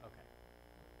do. Okay.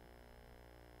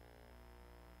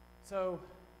 So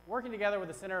working together with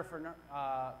the Center for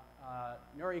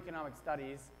Neuroeconomic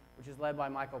Studies, which is led by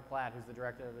Michael Platt, who's the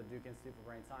director of the Duke Institute for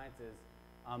Brain Sciences,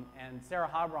 and Sarah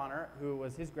Habronner, who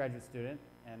was his graduate student,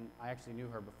 and I actually knew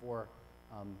her before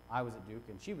I was at Duke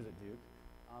and she was at Duke,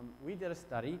 we did a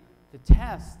study to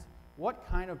test what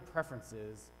kind of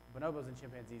preferences bonobos and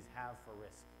chimpanzees have for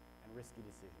risk and risky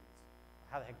decisions.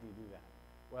 How the heck do you do that?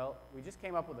 Well, we just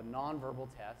came up with a nonverbal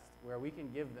test where we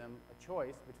can give them a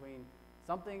choice between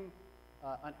something,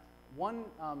 one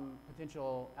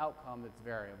potential outcome that's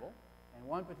variable and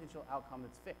one potential outcome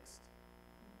that's fixed.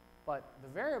 But the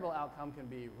variable outcome can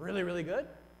be really, really good,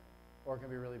 or it can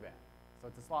be really bad. So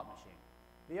it's a slot machine.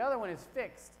 The other one is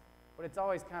fixed, but it's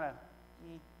always kind of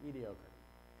mediocre,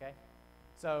 okay?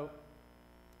 So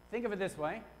think of it this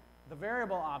way. The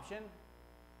variable option,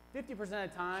 50% of the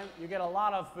time, you get a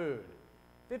lot of food.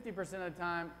 50% of the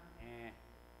time,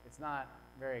 it's not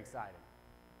very exciting.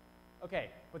 Okay,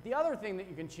 but the other thing that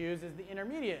you can choose is the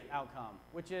intermediate outcome,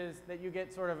 which is that you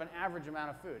get sort of an average amount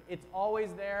of food. It's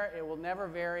always there, it will never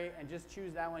vary, and just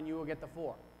choose that one, you will get the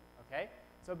 4, okay?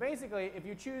 So basically, if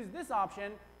you choose this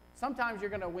option, sometimes you're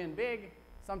going to win big,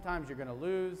 sometimes you're going to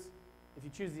lose. If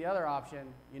you choose the other option,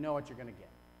 you know what you're going to get,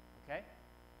 okay?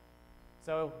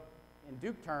 So in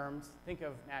Duke terms, think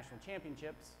of national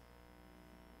championships.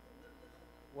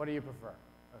 What do you prefer,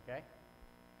 okay?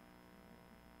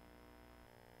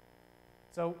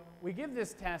 So we give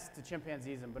this test to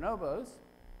chimpanzees and bonobos,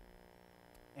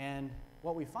 and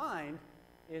what we find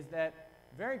is that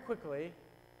very quickly,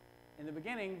 in the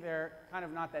beginning, they're kind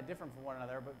of not that different from one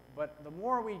another, but the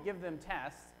more we give them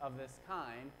tests of this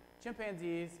kind,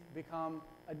 chimpanzees become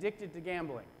addicted to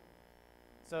gambling.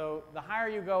 So the higher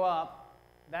you go up,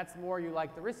 that's the more you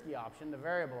like the risky option, the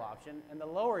variable option, and the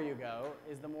lower you go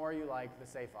is the more you like the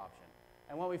safe option.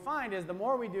 And what we find is the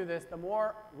more we do this, the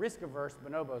more risk-averse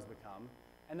bonobos become,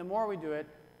 and the more we do it,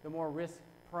 the more risk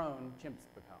prone chimps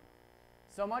become.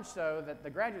 So much so that the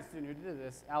graduate student who did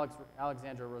this,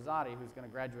 Alexandra Rosati, who's going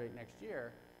to graduate next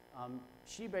year,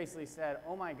 she basically said,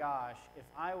 oh my gosh, if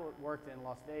I worked in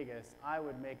Las Vegas, I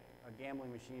would make a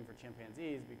gambling machine for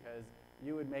chimpanzees because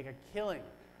you would make a killing.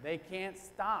 They can't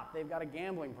stop. They've got a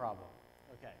gambling problem.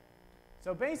 Okay.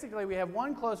 So basically, we have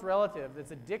one close relative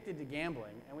that's addicted to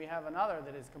gambling, and we have another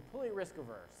that is completely risk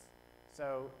averse.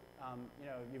 So, you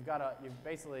know, you've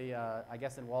basically, I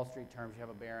guess in Wall Street terms, you have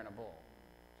a bear and a bull.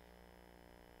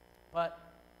 But,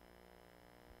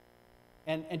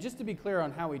 and just to be clear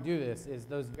on how we do this is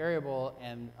those variable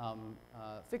and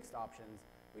fixed options,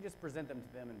 we just present them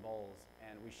to them in bowls,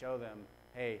 and we show them,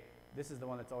 hey, this is the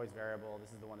one that's always variable,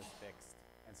 this is the one that's fixed.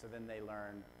 And so then they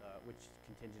learn which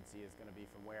contingency is going to be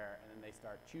from where, and then they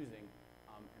start choosing,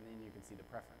 and then you can see the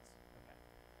preference. Okay.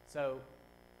 So,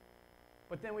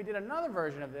 but then we did another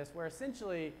version of this where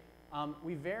essentially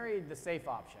we varied the safe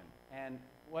option. And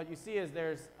what you see is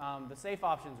there's the safe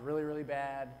option is really, really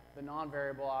bad. The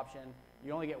non-variable option,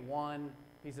 you only get one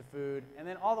piece of food. And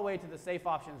then all the way to the safe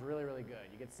option is really, really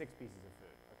good. You get 6 pieces of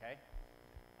food,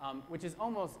 okay? Which is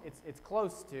almost, it's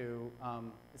close to,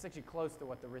 it's actually close to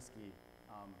what the risky,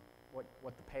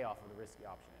 what the payoff of the risky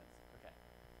option is, okay?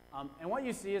 And what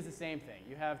you see is the same thing.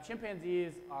 You have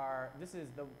chimpanzees are, this is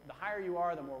the higher you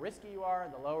are, the more risky you are.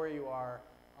 The lower you are,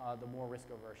 the more risk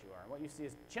averse you are. And what you see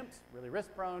is chimps, really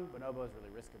risk prone, bonobos,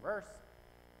 really risk averse.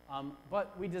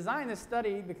 But we designed this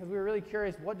study because we were really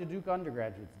curious, what do Duke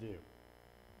undergraduates do?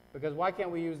 Because why can't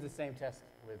we use the same test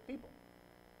with people?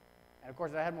 And of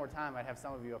course, if I had more time, I'd have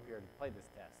some of you up here to play this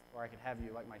test. Or I could have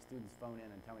you, like my students, phone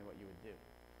in and tell me what you would do.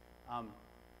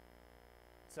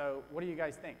 So what do you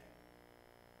guys think?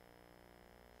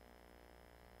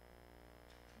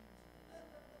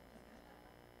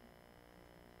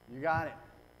 You got it.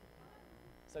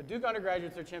 So Duke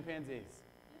undergraduates are chimpanzees.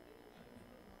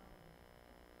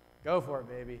 Go for it,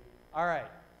 baby. All right.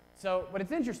 So, but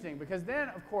it's interesting because then,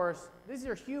 of course, these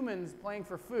are humans playing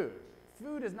for food.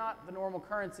 Food is not the normal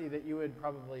currency that you would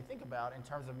probably think about in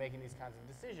terms of making these kinds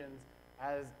of decisions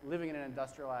as living in an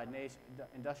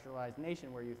industrialized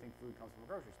nation where you think food comes from a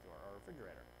grocery store or a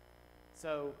refrigerator.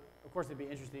 So, of course, it'd be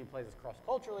interesting to play this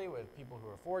cross-culturally with people who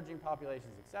are foraging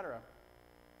populations, et cetera.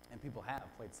 And people have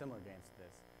played similar games to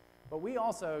this. But we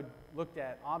also looked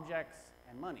at objects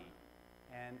and money.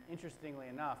 And interestingly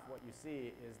enough, what you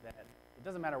see is that it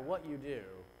doesn't matter what you do,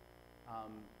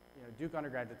 you know, Duke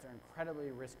undergraduates are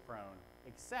incredibly risk-prone,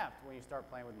 except when you start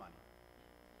playing with money.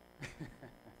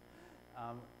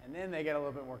 And then they get a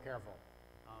little bit more careful.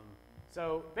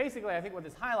 So basically, I think what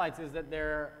this highlights is that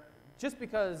just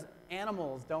because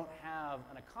animals don't have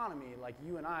an economy like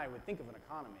you and I would think of an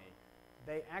economy,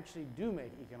 they actually do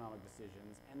make economic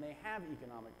decisions, and they have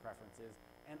economic preferences,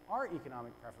 and our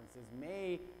economic preferences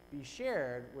may be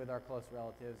shared with our close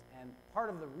relatives, and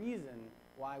part of the reason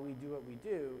why we do what we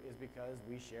do is because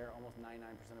we share almost 99%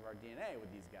 of our DNA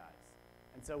with these guys.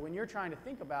 And so when you're trying to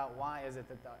think about why is it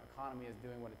that the economy is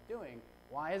doing what it's doing,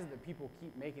 why is it that people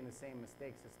keep making the same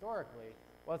mistakes historically?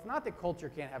 Well, it's not that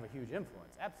culture can't have a huge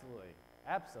influence. Absolutely.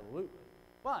 Absolutely.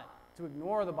 But to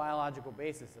ignore the biological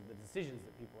basis of the decisions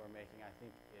that people are making, I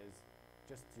think, is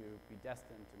just to be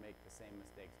destined to make the same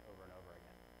mistakes over and over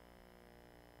again.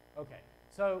 Okay,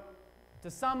 so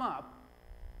to sum up,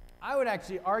 I would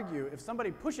actually argue, if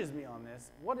somebody pushes me on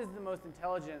this, what is the most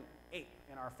intelligent ape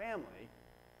in our family?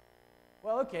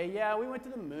 Well, okay, yeah, we went to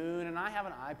the moon, and I have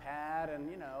an iPad, and,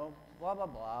 you know, blah, blah,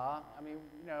 blah. I mean,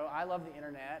 you know, I love the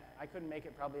internet. I couldn't make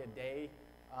it probably a day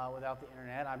without the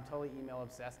internet. I'm totally email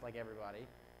obsessed like everybody.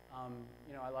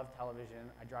 You know, I love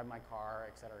television. I drive my car,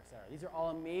 et cetera, et cetera. These are all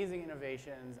amazing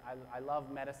innovations. I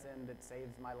love medicine that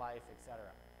saves my life, et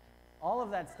cetera. All of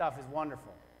that stuff is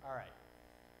wonderful. All right.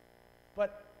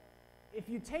 But if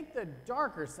you take the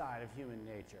darker side of human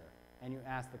nature and you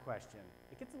ask the question,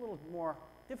 it gets a little more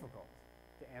difficult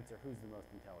to answer who's the most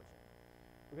intelligent.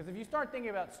 Because if you start thinking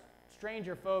about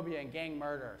stranger phobia and gang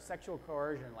murder, sexual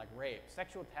coercion like rape,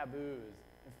 sexual taboos,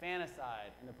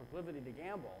 infanticide, and the proclivity to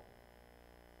gamble,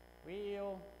 we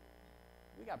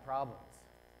got problems.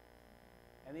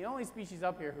 And the only species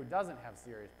up here who doesn't have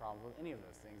serious problems with any of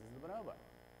those things is the bonobo.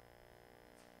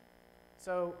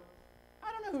 So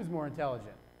I don't know who's more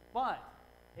intelligent, but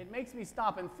it makes me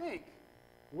stop and think,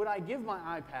 would I give my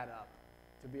iPad up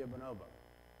to be a bonobo?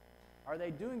 Are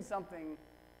they doing something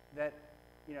that,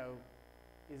 you know,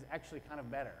 is actually kind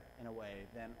of better in a way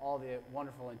than all the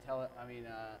wonderful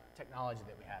technology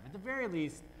that we have? At the very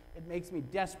least, it makes me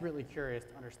desperately curious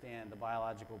to understand the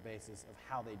biological basis of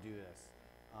how they do this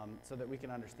so that we can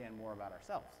understand more about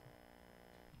ourselves.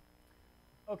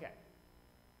 Okay.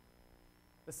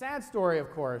 The sad story,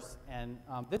 of course, and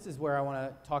this is where I want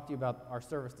to talk to you about our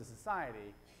service to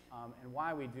society and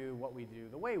why we do what we do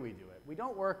the way we do it. We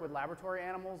don't work with laboratory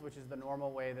animals, which is the normal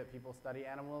way that people study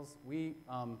animals. We,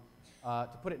 to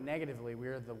put it negatively,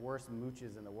 we're the worst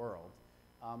mooches in the world.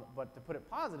 But to put it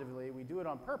positively, we do it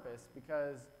on purpose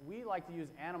because we like to use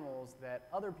animals that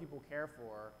other people care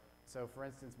for. So for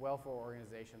instance, welfare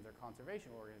organizations or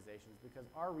conservation organizations, because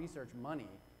our research money,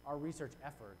 our research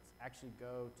efforts actually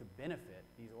go to benefit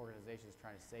these organizations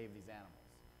trying to save these animals.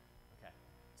 Okay.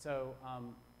 So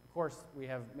of course, we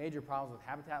have major problems with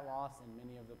habitat loss in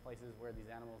many of the places where these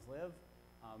animals live.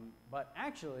 But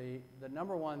actually, the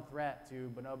 #1 threat to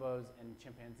bonobos and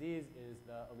chimpanzees is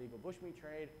the illegal bushmeat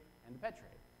trade and the pet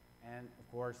trade. And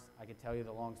of course, I could tell you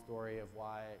the long story of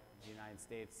why the United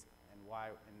States and why,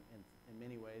 in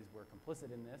many ways, we're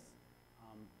complicit in this.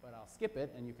 But I'll skip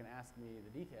it, and you can ask me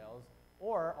the details.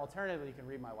 Or alternatively, you can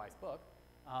read my wife's book,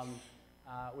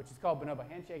 which is called Bonobo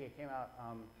Handshake. It came out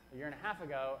a year and a half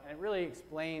ago, and it really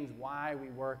explains why we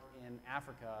work in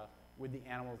Africa with the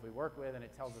animals we work with, and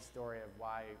it tells the story of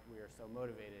why we are so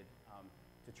motivated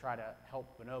to try to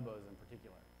help bonobos in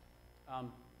particular.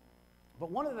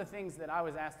 But one of the things that I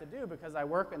was asked to do, because I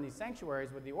work in these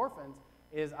sanctuaries with the orphans,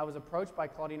 is I was approached by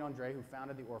Claudine Andre, who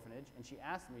founded the orphanage, and she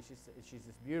asked me, she's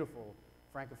this beautiful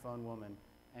Francophone woman,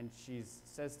 and she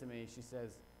says to me, she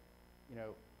says, you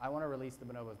know, I want to release the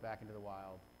bonobos back into the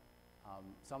wild.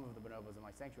 Some of the bonobos in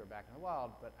my sanctuary are back in the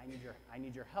wild, but I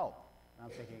need your help. And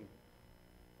I'm thinking,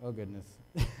 oh goodness,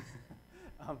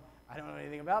 I don't know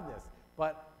anything about this.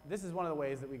 But this is one of the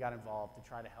ways that we got involved to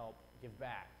try to help give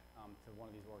back to one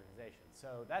of these organizations.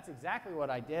 So that's exactly what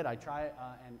I did. I tried,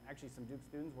 and actually some Duke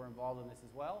students were involved in this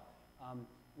as well.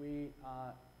 We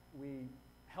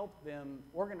helped them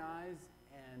organize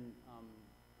and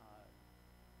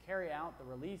carry out the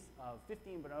release of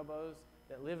 15 bonobos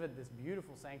that live at this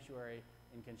beautiful sanctuary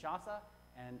in Kinshasa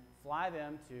and fly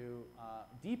them to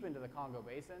deep into the Congo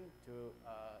Basin to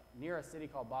near a city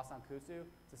called Basankusu.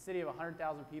 It's a city of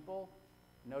 100,000 people,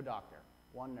 no doctor,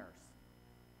 one nurse.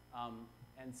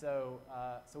 And so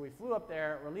we flew up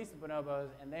there, released the bonobos,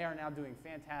 and they are now doing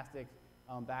fantastic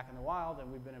back in the wild,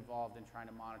 and we've been involved in trying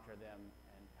to monitor them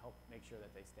and help make sure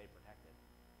that they stay protected.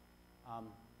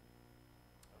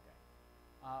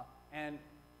 And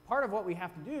part of what we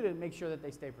have to do to make sure that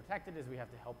they stay protected is we have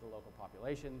to help the local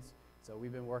populations. So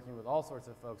we've been working with all sorts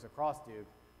of folks across Duke,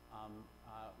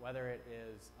 whether it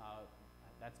is,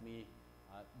 that's me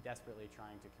desperately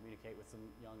trying to communicate with some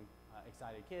young,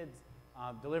 excited kids,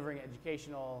 delivering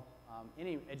educational,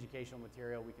 any educational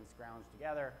material we can scrounge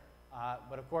together.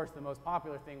 But of course, the most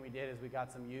popular thing we did is we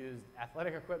got some used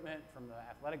athletic equipment from the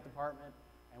athletic department,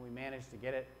 and we managed to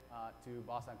get it to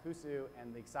Basankusu.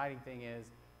 And the exciting thing is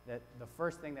that the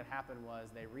first thing that happened was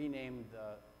they renamed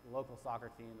the local soccer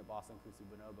team the Basankusu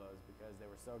Bonobos because they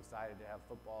were so excited to have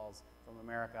footballs from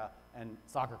America and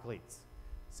soccer cleats.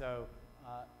 So,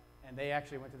 and they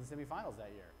actually went to the semifinals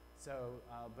that year. So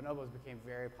bonobos became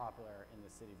very popular in the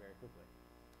city very quickly.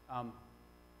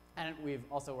 And we've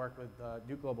also worked with the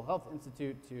Duke Global Health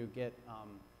Institute to get,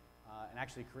 and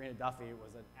actually Karina Duffy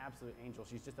was an absolute angel.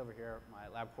 She's just over here, my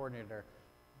lab coordinator,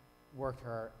 worked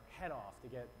her head off to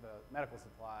get the medical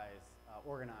supplies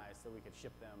organized so we could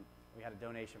ship them. We had a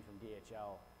donation from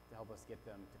DHL to help us get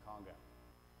them to Congo.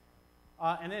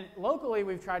 And then locally,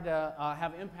 we've tried to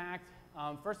have impact.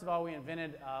 First of all, we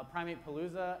invented Primate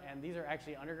Palooza, and these are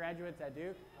actually undergraduates at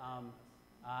Duke.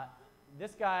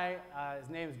 This guy, his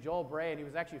name is Joel Braid. He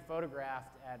was actually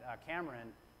photographed at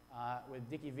Cameron with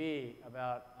Dickie V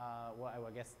about, well,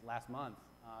 I guess last month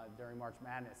during March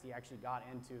Madness. He actually got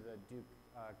into the Duke,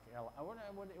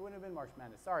 it wouldn't have been March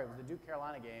Madness. Sorry, it was the Duke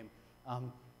Carolina game.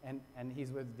 And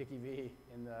he's with Dickie V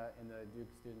in the Duke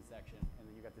student section, and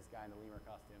then you got this guy in the lemur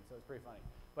costume, so it's pretty funny.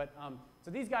 But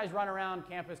so these guys run around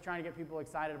campus trying to get people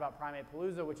excited about Primate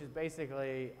Palooza, which is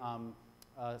basically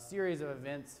a series of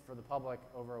events for the public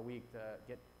over a week to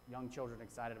get young children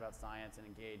excited about science and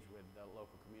engage with the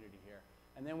local community here.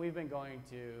 And then we've been going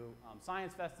to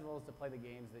science festivals to play the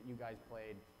games that you guys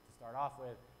played to start off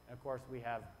with. And of course, we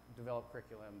have developed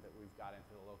curriculum that we've got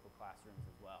into the local classrooms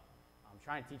as well.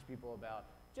 Trying to teach people about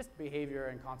just behavior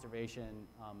and conservation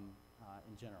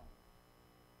in general.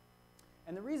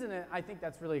 And the reason that I think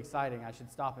that's really exciting, I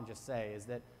should stop and just say, is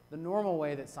that the normal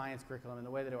way that science curriculum and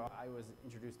the way that I was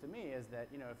introduced to me is that,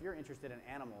 you know, if you're interested in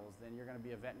animals, then you're going to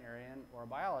be a veterinarian or a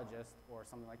biologist or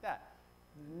something like that.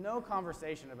 No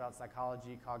conversation about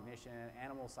psychology, cognition,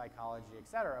 animal psychology, et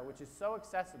cetera, which is so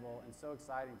accessible and so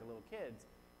exciting to little kids.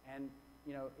 And,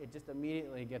 you know, it just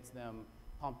immediately gets them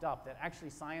pumped up that actually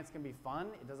science can be fun.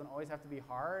 It doesn't always have to be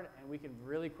hard, and we can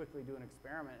really quickly do an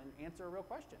experiment and answer a real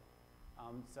question.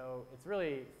 So it's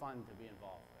really fun to be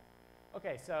involved with.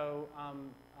 Okay, so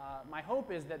my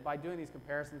hope is that by doing these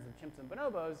comparisons of chimps and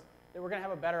bonobos, that we're going to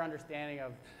have a better understanding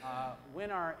of when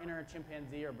our inner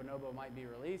chimpanzee or bonobo might be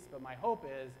released. But my hope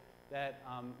is that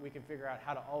we can figure out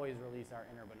how to always release our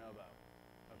inner bonobo.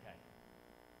 Okay.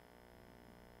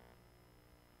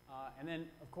 And then,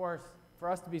 of course, for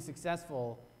us to be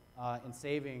successful in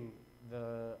saving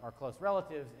our close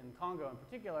relatives in Congo in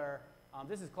particular,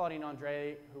 this is Claudine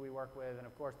Andre, who we work with, and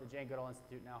of course the Jane Goodall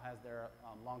Institute now has their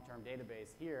long-term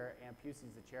database here. Ann Pusey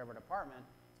is the chair of our department,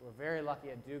 so we're very lucky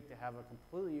at Duke to have a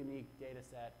completely unique data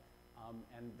set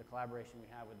and the collaboration we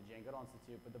have with the Jane Goodall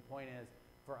Institute. But the point is,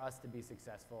 for us to be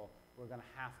successful, we're going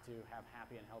to have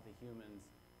happy and healthy humans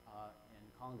in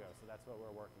Congo, so that's what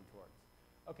we're working towards.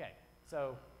 Okay,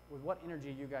 so with what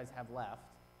energy you guys have left,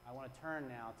 I want to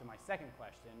turn now to my second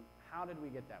question: how did we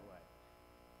get that way?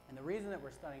 And the reason that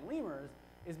we're studying lemurs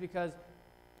is because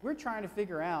we're trying to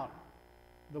figure out,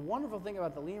 the wonderful thing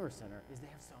about the Lemur Center is they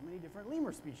have so many different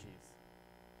lemur species.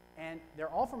 And they're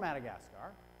all from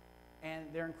Madagascar, and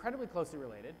they're incredibly closely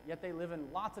related, yet they live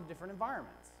in lots of different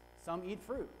environments. Some eat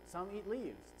fruit, some eat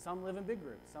leaves, some live in big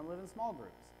groups, some live in small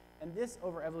groups. And this,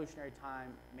 over evolutionary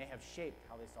time, may have shaped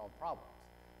how they solve problems.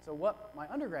 So what my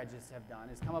undergraduates have done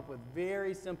is come up with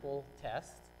very simple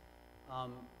tests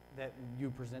that you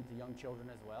present to young children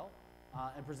as well,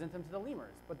 and present them to the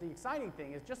lemurs. But the exciting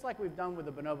thing is, just like we've done with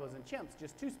the bonobos and chimps,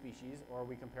 just 2 species, or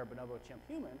we compare bonobo, chimp,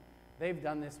 human, they've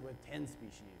done this with 10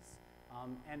 species.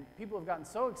 And people have gotten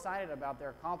so excited about their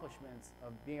accomplishments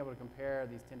of being able to compare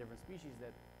these 10 different species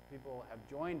that people have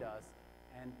joined us.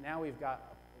 And now we've got,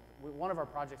 one of our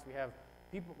projects, we have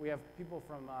people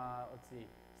from,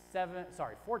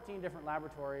 14 different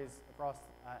laboratories across,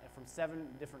 from 7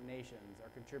 different nations are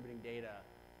contributing data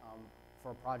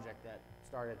for a project that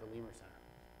started at the Lemur Center.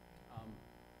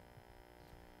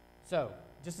 So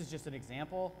this is just an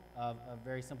example of a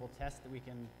very simple test that we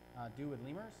can do with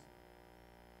lemurs.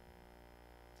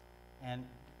 And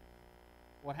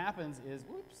what happens is,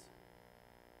 whoops,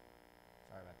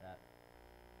 sorry about that.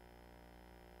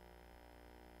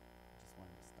 Just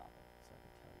wanted to stop it so I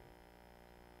could tell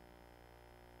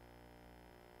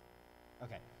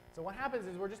you. Okay, so what happens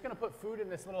is we're just going to put food in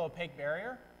this little opaque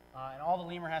barrier, and all the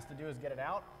lemur has to do is get it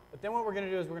out. But then what we're going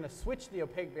to do is we're going to switch the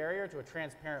opaque barrier to a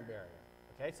transparent barrier.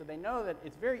 Okay, so they know that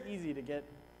it's very easy to get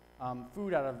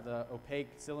food out of the opaque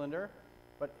cylinder.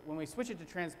 But when we switch it to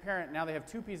transparent, now they have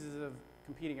 2 pieces of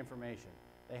competing information.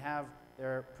 They have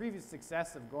their previous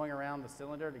success of going around the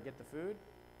cylinder to get the food,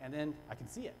 and then I can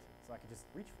see it, so I can just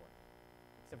reach for it,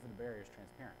 except for the barrier is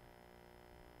transparent.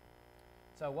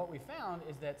 So what we found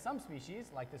is that some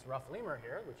species, like this rough lemur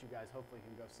here, which you guys hopefully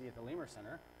can go see at the Lemur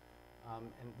Center,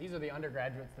 and these are the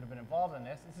undergraduates that have been involved in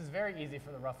this. This is very easy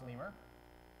for the rough lemur.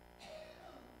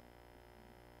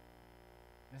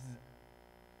 This is,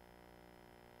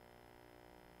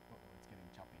 it's getting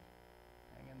choppy.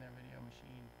 Hang in there, video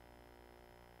machine.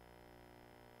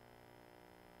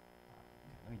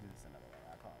 Okay, let me do this another way.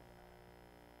 I apologize.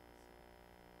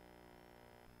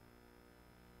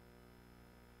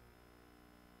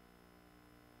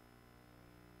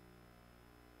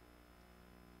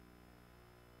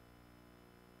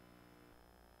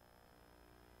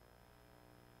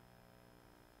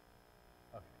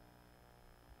 Okay.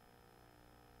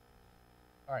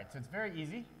 All right, so it's very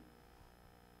easy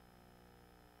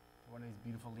for one of these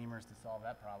beautiful lemurs to solve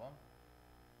that problem.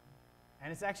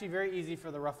 And it's actually very easy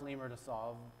for the rough lemur to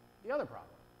solve the other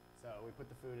problem. So we put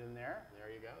the food in there. There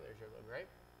you go. There's your little grape.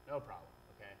 No problem,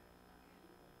 okay?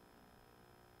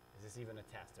 Is this even a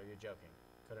test? Are you joking?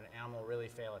 Could an animal really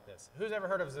fail at this? Who's ever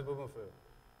heard of Zabumufu?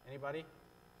 Anybody?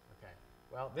 Okay.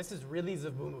 Well, this is really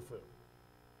Zabumufu.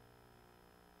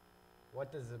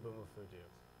 What does Zabumufu do?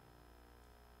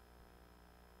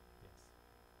 Yes.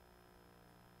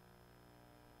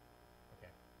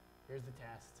 Okay. Here's the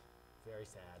test. Very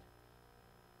sad.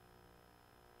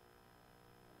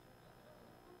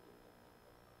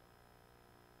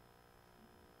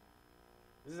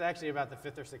 This is actually about the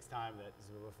 5th or 6th time that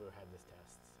Zabumufu had this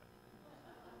test. So.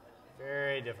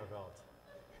 Very difficult.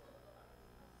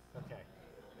 Okay.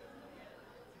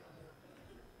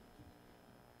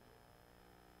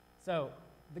 So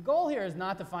the goal here is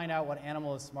not to find out what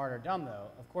animal is smart or dumb,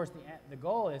 though. Of course, the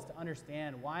goal is to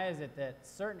understand why is it that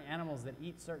certain animals that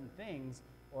eat certain things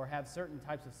or have certain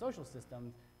types of social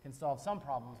systems can solve some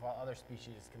problems while other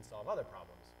species can solve other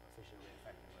problems efficiently and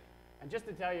effectively. And just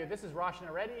to tell you, this is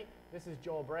Rashna Reddy, this is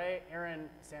Joel Bray, Aaron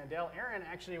Sandell. Aaron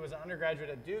actually was an undergraduate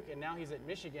at Duke, and now he's at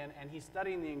Michigan, and he's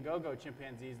studying the Ngogo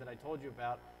chimpanzees that I told you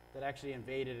about that actually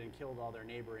invaded and killed all their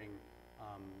neighbors.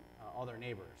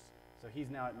 So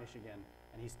he's now at Michigan,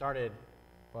 and he started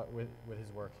with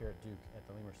his work here at Duke at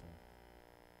the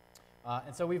Lemerson.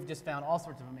 And so we've just found all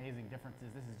sorts of amazing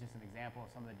differences. This is just an example of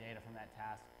some of the data from that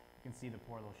task. You can see the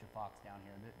poor little shafaks down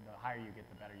here. The higher you get,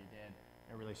 the better you did.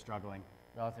 They're really struggling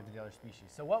relative to the other species.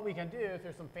 So what we can do,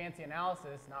 through some fancy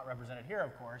analysis, not represented here,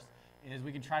 of course, is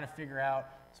we can try to figure out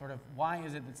sort of why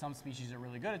is it that some species are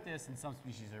really good at this and some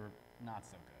species are not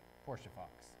so good. Poor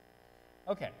shafaks.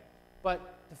 Okay,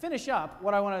 but to finish up,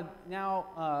 what I want to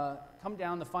now come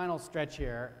down the final stretch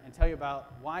here and tell you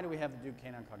about why do we have the Duke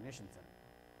Canine Cognition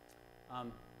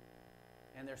Center.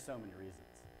 And there's so many reasons.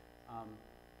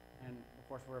 And of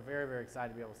course, we're very, very excited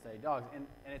to be able to study dogs. And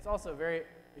it's also very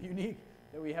unique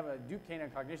that we have a Duke Canine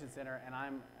Cognition Center, and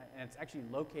it's actually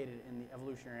located in the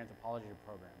Evolutionary Anthropology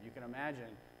program. You can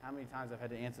imagine how many times I've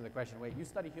had to answer the question, wait, you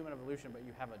study human evolution, but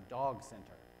you have a dog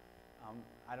center.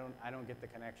 I don't get the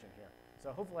connection here.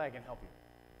 So hopefully I can help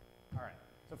you. All right.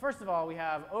 So first of all, we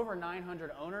have over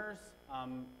 900 owners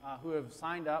who have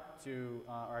signed up to,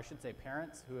 or I should say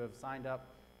parents, who have signed up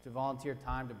to volunteer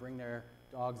time to bring their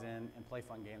dogs in and play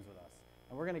fun games with us.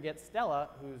 And we're going to get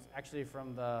Stella, who's actually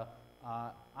from the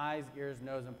eyes, ears,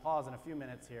 nose, and paws in a few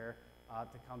minutes here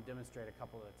to come demonstrate a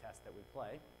couple of the tests that we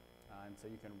play. And so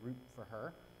you can root for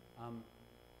her.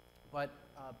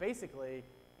 Basically,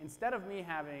 instead of me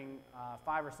having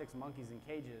 5 or 6 monkeys in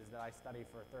cages that I study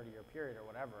for a 30-year period or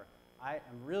whatever, I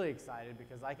am really excited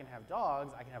because I can have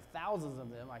dogs, I can have thousands of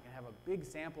them, I can have a big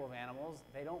sample of animals.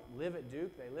 They don't live at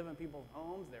Duke, they live in people's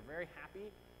homes, they're very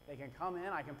happy. They can come in,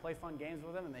 I can play fun games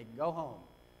with them, and they can go home.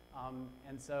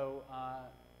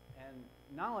 And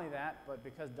not only that, but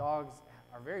because dogs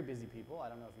are very busy people, I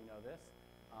don't know if you know this,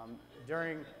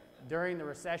 during the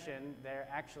recession, there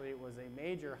actually was a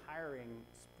major hiring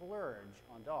splurge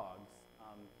on dogs.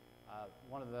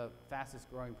 One of the fastest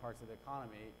growing parts of the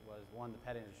economy was, one, the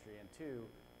pet industry, and two,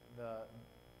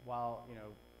 while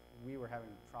we were having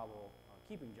trouble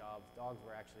keeping jobs, dogs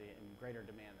were actually in greater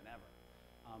demand than ever.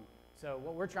 So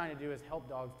what we're trying to do is help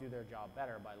dogs do their job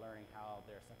better by learning how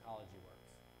their psychology works.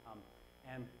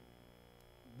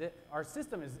 Our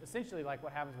system is essentially like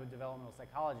what happens with developmental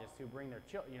psychologists who bring their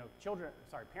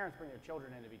parents bring their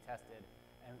children in to be tested,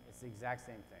 and it's the exact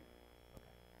same thing.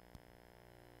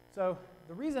 So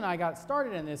the reason I got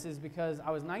started in this is because I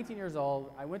was 19 years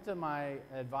old. I went to my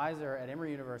advisor at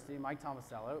Emory University, Mike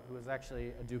Tomasello, who was actually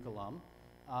a Duke alum,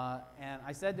 and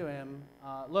I said to him,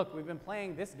 look, we've been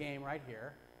playing this game right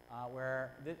here,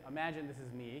 where imagine this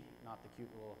is me, not the cute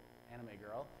little anime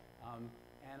girl,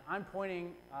 and I'm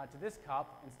pointing to this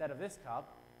cup instead of this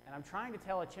cup, and I'm trying to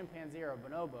tell a chimpanzee or a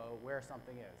bonobo where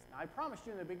something is. Now, I promised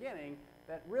you in the beginning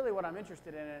that really what I'm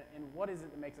interested in what is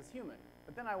it that makes us human.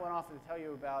 But then I went off to tell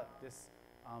you about this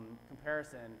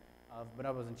comparison of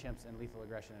bonobos and chimps and lethal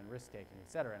aggression and risk-taking,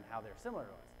 et cetera, and how they're similar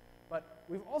to us. But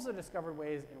we've also discovered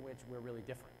ways in which we're really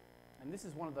different. And this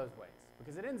is one of those ways,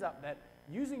 because it ends up that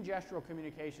using gestural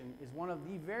communication is one of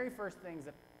the very first things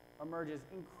that emerges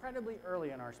incredibly early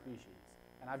in our species.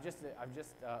 And I've just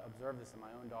observed this in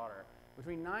my own daughter.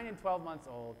 Between 9 and 12 months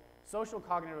old, social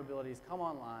cognitive abilities come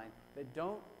online that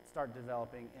don't start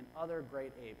developing in other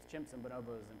great apes, chimps and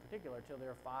bonobos in particular, till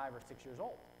they're 5 or 6 years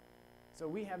old. So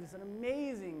we have an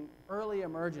amazing early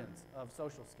emergence of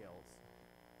social skills.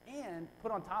 And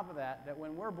put on top of that, that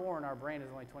when we're born, our brain is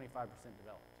only 25%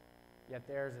 developed. Yet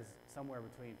theirs is somewhere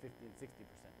between 50 and 60%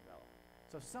 developed.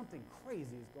 So something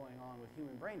crazy is going on with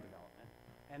human brain development.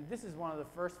 And this is one of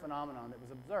the first phenomenon that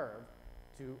was observed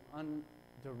to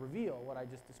reveal what I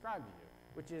just described to you,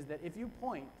 which is that if you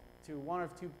point to one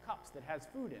of 2 cups that has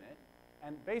food in it,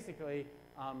 and basically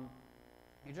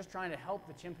you're just trying to help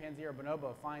the chimpanzee or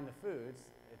bonobo find the foods,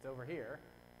 it's over here,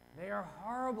 they are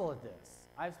horrible at this.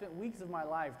 I've spent weeks of my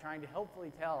life trying to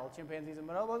helpfully tell chimpanzees and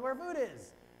bonobos where food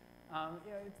is.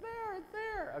 It's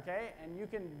there, okay? And you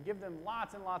can give them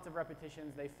lots and lots of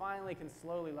repetitions. They finally can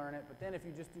slowly learn it, but then if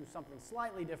you just do something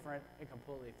slightly different, it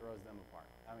completely throws them apart.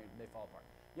 I mean, they fall apart.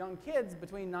 Young kids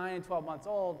between 9 and 12 months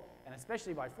old, and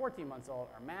especially by 14 months old,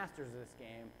 are masters of this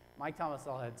game. Mike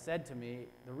Tomasello had said to me,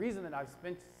 the reason that I've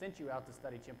sent you out to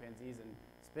study chimpanzees and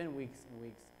spend weeks and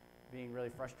weeks being really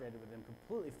frustrated with them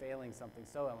completely failing something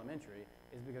so elementary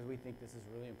is because we think this is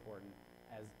really important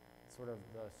as sort of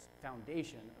the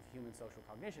foundation of human social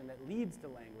cognition that leads to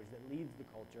language, that leads to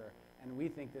culture, and we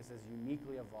think this is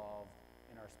uniquely evolved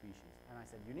in our species. And I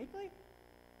said, uniquely?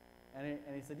 And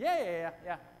he said, yeah,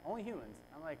 only humans.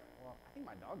 I'm like, well, I think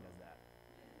my dog does that.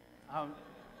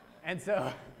 And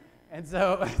so he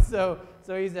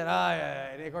said,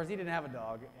 and of course he didn't have a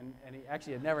dog, and he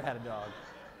actually had never had a dog.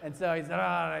 And so he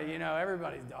said, you know,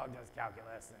 everybody's dog does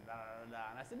calculus, and da, da, da, da.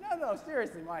 And I said, no,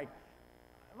 seriously, Mike,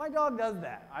 my dog does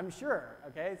that, I'm sure,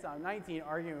 okay? So I'm 19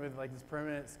 arguing with like this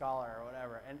permanent scholar or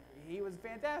whatever, and he was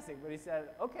fantastic, but he said,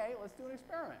 okay, let's do an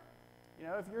experiment. You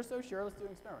know, if you're so sure, let's do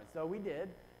an experiment. So we did,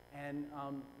 and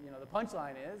you know, the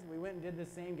punchline is we went and did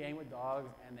this same game with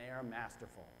dogs, and they are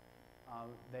masterful.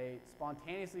 They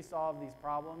spontaneously solve these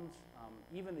problems.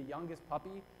 Even the youngest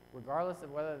puppy, regardless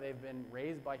of whether they've been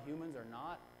raised by humans or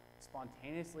not,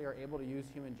 spontaneously are able to use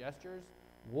human gestures.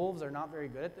 Wolves are not very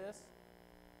good at this.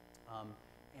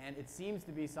 And it seems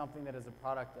to be something that is a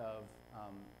product of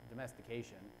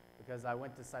domestication, because I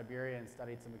went to Siberia and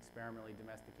studied some experimentally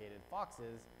domesticated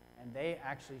foxes, and they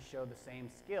actually show the same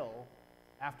skill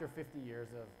after 50 years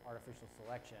of artificial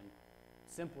selection,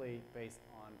 simply based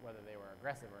on whether they were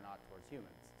aggressive or not towards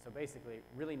humans. So basically,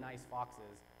 really nice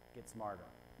foxes get smarter.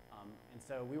 And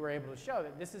so we were able to show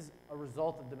that this is a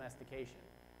result of domestication.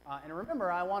 And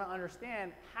remember, I want to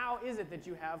understand, how is it that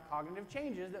you have cognitive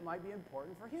changes that might be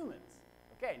important for humans?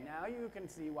 Okay, now you can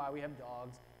see why we have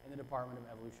dogs in the Department of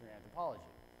Evolutionary Anthropology.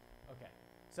 Okay,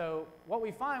 so what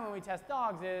we find when we test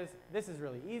dogs is, this is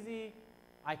really easy.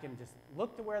 I can just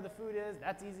look to where the food is.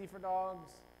 That's easy for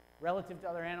dogs relative to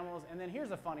other animals. And then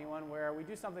here's a funny one where we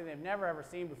do something they've never ever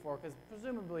seen before, because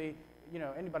presumably, you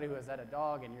know, anybody who has had a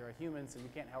dog, and you're a human, so you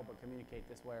can't help but communicate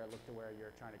this way or look to where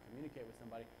you're trying to communicate with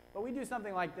somebody. But we do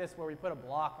something like this where we put a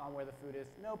block on where the food is.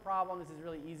 No problem, this is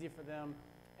really easy for them.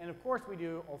 And of course we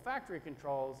do olfactory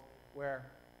controls where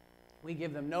we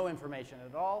give them no information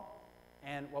at all,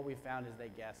 and what we found is they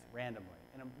guess randomly.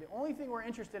 And the only thing we're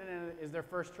interested in is their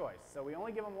first choice. So we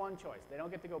only give them one choice. They don't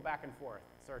get to go back and forth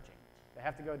searching. They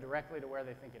have to go directly to where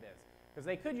they think it is. Because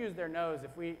they could use their nose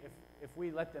if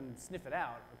we let them sniff it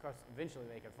out. Of course, eventually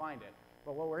they could find it.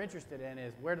 But what we're interested in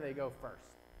is, where do they go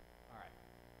first? All right.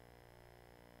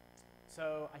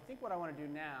 So I think what I want to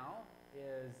do now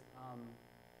is,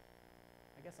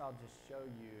 I guess I'll just show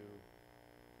you,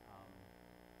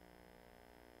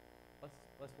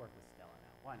 let's work with Stella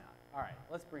now. Why not? All right,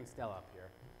 let's bring Stella up here.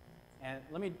 And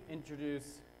let me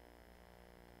introduce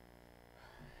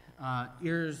eyes,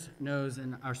 ears, nose,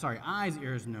 and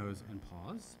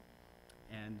paws.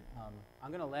 And I'm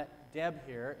going to let Deb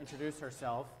here introduce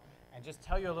herself and just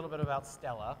tell you a little bit about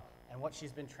Stella and what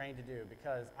she's been trained to do.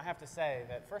 Because I have to say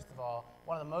that, first of all,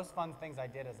 one of the most fun things I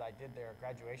did is I did their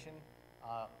graduation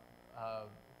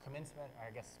commencement, or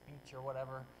I guess speech or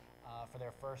whatever, for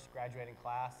their first graduating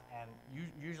class. And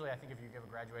usually I think if you give a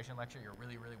graduation lecture, you're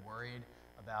really, really worried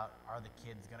about, are the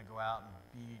kids going to go out and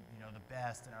be, you know, the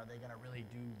best, and are they going to really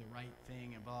do the right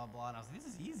thing, and blah, blah, blah. And I was like,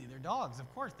 this is easy. They're dogs.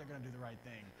 Of course they're going to do the right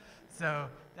thing. So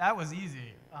that was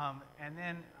easy. And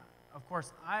then, of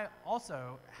course, I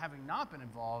also, having not been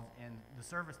involved in the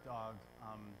service dog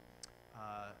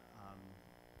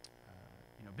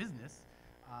business,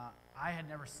 I had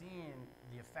never seen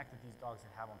the effect that these dogs had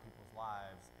have on people's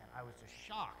lives. And I was just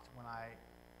shocked when I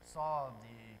saw the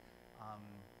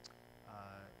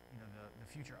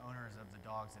future owners of the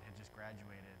dogs that had just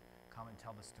graduated come and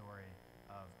tell the story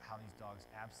of how these dogs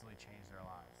absolutely changed their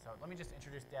lives. So let me just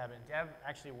introduce Deb. And Deb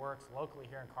actually works locally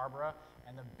here in Carrboro.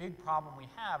 And the big problem we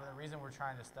have, and the reason we're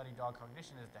trying to study dog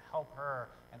cognition, is to help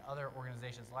her and other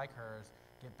organizations like hers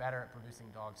get better at producing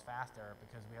dogs faster,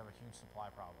 because we have a huge supply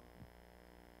problem.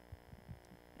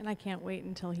 And I can't wait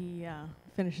until he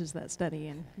finishes that study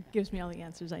and gives me all the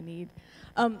answers I need.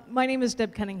 My name is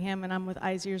Deb Cunningham, and I'm with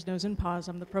Eyes, Ears, Nose, and Paws.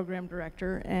 I'm the program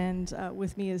director, and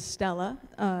with me is Stella.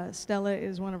 Stella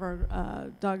is one of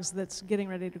our dogs that's getting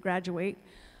ready to graduate,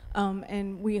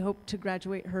 and we hope to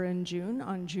graduate her in June,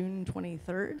 on June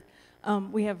 23rd.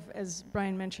 We have, as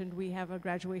Brian mentioned, we have a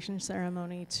graduation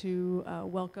ceremony to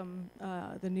welcome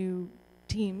the new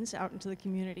teams out into the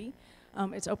community.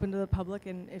 It's open to the public,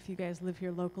 and if you guys live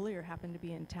here locally or happen to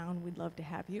be in town, we'd love to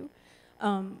have you.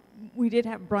 We did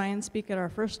have Brian speak at our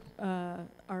first,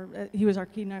 he was our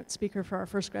keynote speaker for our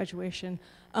first graduation.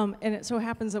 And it so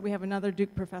happens that we have another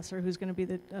Duke professor who's going to be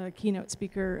the keynote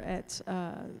speaker at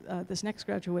this next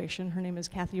graduation. Her name is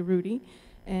Kathy Rudy,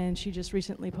 and she just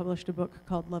recently published a book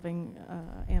called Loving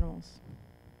Animals.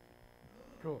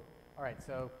 Cool. All right,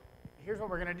 so here's what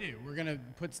we're going to do. We're going to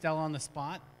put Stella on the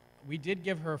spot. We did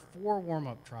give her 4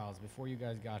 warm-up trials before you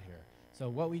guys got here. So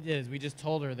what we did is we just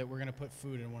told her that we're going to put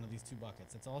food in one of these 2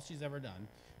 buckets. That's all she's ever done.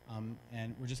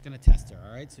 And we're just going to test her,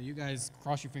 all right? So you guys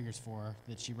cross your fingers for her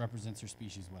that she represents her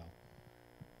species well.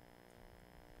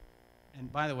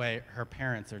 And by the way, her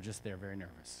parents are just there very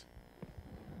nervous.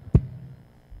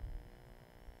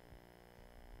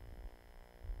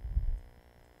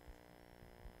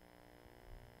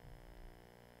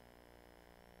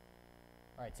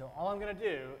 All right, so all I'm going to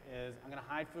do is I'm going to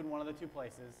hide food in one of the two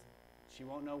places. She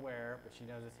won't know where, but she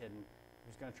knows it's hidden. I'm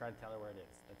just going to try to tell her where it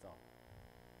is. That's all.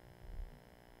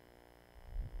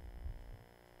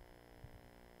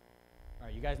 All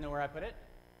right, you guys know where I put it?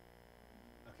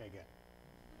 Okay, good.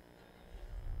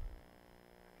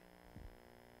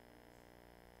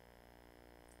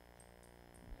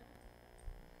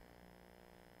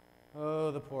 Oh,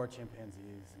 the poor chimpanzees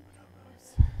and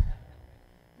bonobos.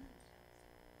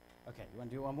 Okay, you want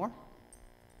to do one more?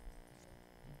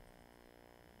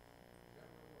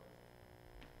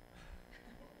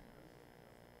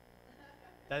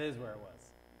 That is where it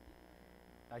was.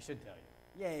 I should tell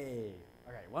you. Yay!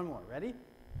 Okay, one more. Ready?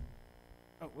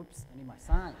 Oh, whoops, I need my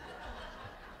sign.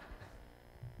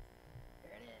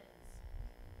 There it is.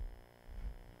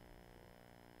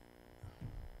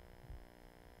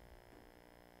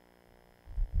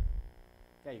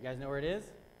 Okay, you guys know where it is?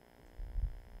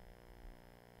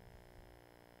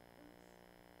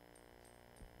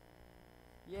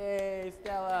 Yay,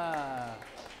 Stella!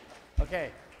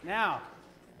 Okay, now,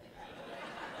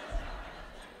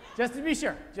 just to be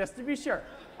sure.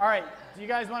 All right, do you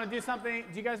guys want to do something?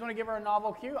 Do you guys want to give her a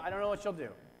novel cue? I don't know what she'll do,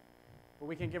 but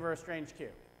we can give her a strange cue.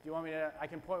 Do you want me to, I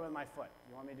can point with my foot.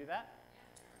 Do you want me to do that?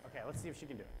 Okay, let's see if she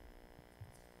can do it.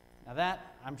 Now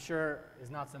that, I'm sure,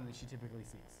 is not something she typically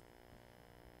sees.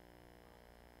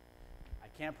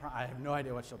 I have no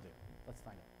idea what she'll do. Let's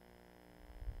find out.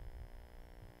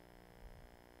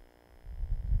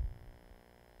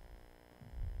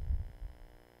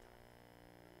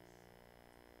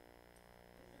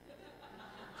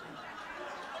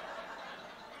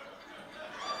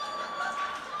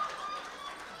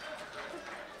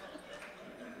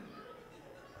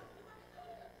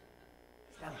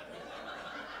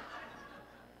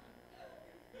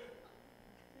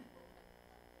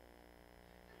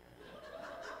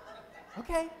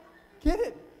 Okay, get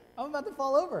it. I'm about to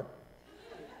fall over.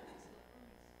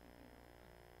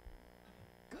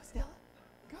 Go, Stella.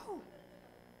 Go.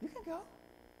 You can go.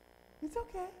 It's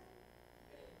okay.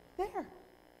 There.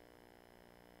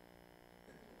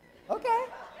 Okay.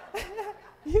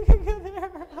 You can go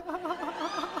there.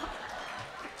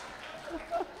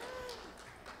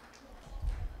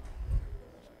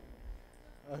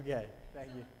 Okay, thank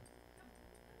you.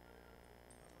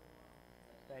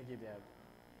 Thank you, Deb.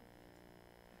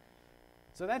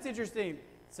 So that's interesting.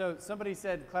 So somebody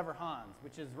said clever Hans,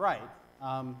 which is right.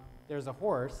 There's a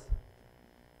horse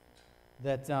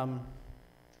that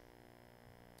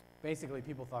basically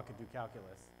people thought could do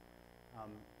calculus.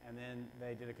 And then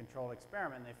they did a controlled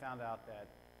experiment and they found out that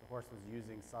the horse was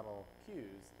using subtle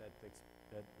cues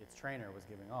that its trainer was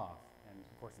giving off. And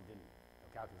of course it didn't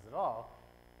know calculus at all.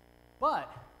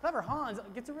 But clever Hans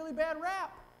gets a really bad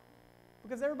rap.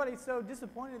 Because everybody's so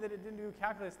disappointed that it didn't do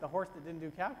calculus, the horse that didn't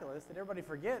do calculus, that everybody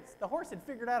forgets the horse had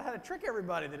figured out how to trick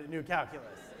everybody that it knew calculus.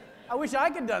 I wish I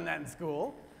could have done that in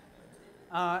school.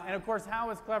 And of course, how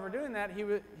was Clever doing that?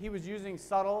 He was using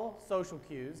subtle social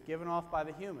cues given off by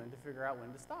the human to figure out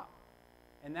when to stop.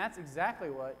 And that's exactly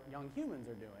what young humans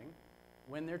are doing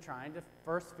when they're trying to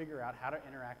first figure out how to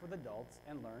interact with adults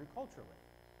and learn culturally.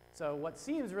 So what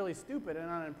seems really stupid and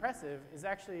unimpressive is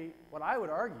actually, what I would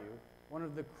argue, one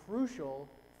of the crucial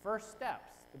first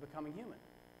steps to becoming human.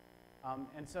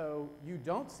 And so you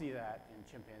don't see that in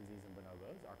chimpanzees and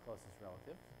bonobos, our closest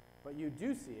relatives, but you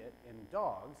do see it in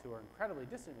dogs who are incredibly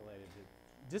distantly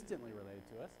related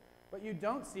to us, but you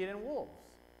don't see it in wolves.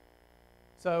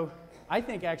 So I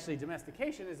think actually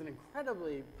domestication is an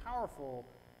incredibly powerful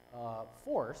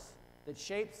force that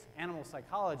shapes animal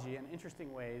psychology in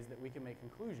interesting ways that we can make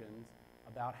conclusions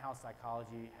about how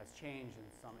psychology has changed in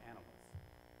some animals.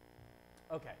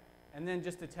 Okay, and then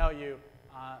just to tell you,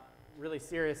 really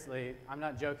seriously, I'm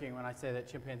not joking when I say that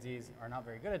chimpanzees are not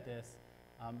very good at this.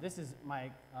 This is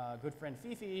my good friend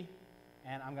Fifi,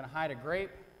 and I'm going to hide a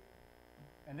grape.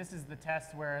 And this is the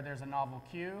test where there's a novel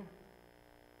cue.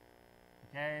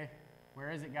 Okay,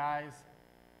 where is it, guys?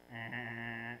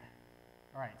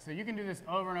 All right, so you can do this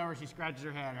over and over. She scratches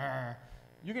her head.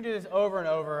 You can do this over and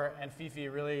over, and Fifi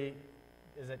really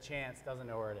is a chance, doesn't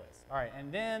know where it is. All right,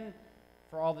 and then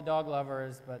for all the dog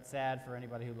lovers, but sad for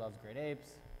anybody who loves great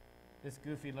apes, this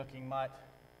goofy-looking mutt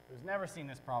who's never seen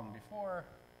this problem before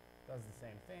does the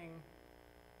same thing.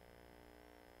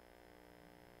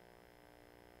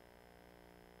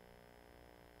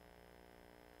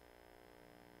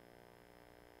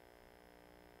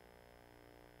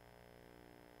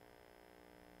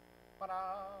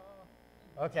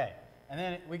 Okay, and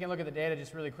then we can look at the data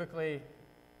just really quickly.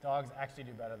 Dogs actually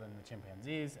do better than the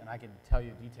chimpanzees, and I can tell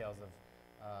you details of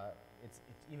it's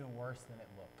even worse than it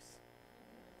looks.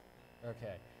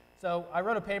 Okay, So I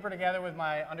wrote a paper together with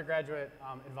my undergraduate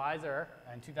advisor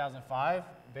in 2005,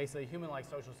 basically human-like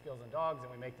social skills in dogs, and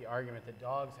we make the argument that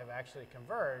dogs have actually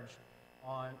converged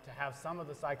to have some of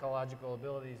the psychological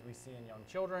abilities we see in young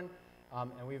children,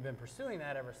 and we've been pursuing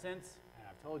that ever since. And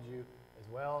I've told you as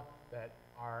well that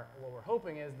what we're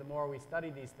hoping is the more we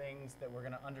study these things, that we're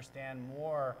going to understand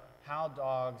more how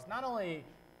dogs, not only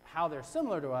how they're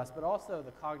similar to us, but also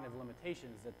the cognitive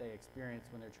limitations that they experience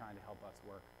when they're trying to help us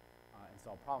work and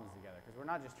solve problems together. Because we're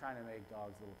not just trying to make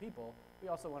dogs little people, we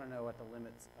also want to know what the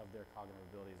limits of their cognitive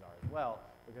abilities are as well,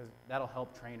 because that'll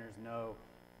help trainers know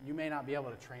you may not be able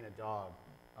to train a dog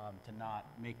to not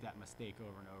make that mistake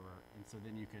over and over, and so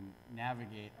then you can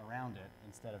navigate around it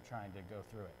instead of trying to go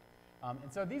through it.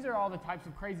 And so these are all the types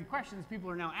of crazy questions people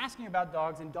are now asking about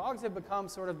dogs, and dogs have become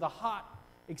sort of the hot,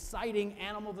 exciting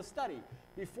animal to study.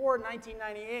 Before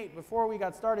 1998, before we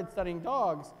got started studying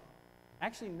dogs,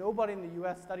 actually nobody in the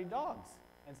US studied dogs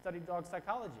and studied dog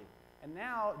psychology. And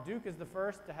now Duke is the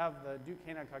first to have the Duke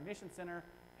Canine Cognition Center,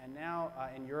 and now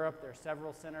in Europe there are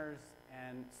several centers,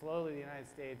 and slowly in the United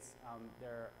States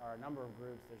there are a number of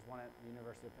groups. There's one at the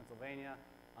University of Pennsylvania,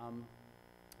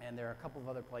 and there are a couple of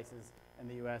other places in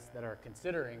the US that are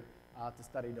considering to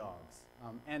study dogs.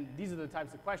 And these are the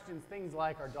types of questions, things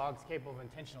like, are dogs capable of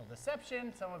intentional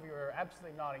deception? Some of you are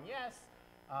absolutely nodding yes.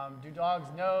 Do dogs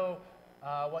know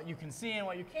what you can see and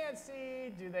what you can't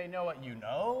see? Do they know what you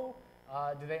know?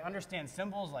 Do they understand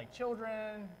symbols like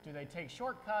children? Do they take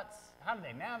shortcuts? How do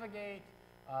they navigate?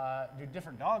 Do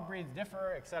different dog breeds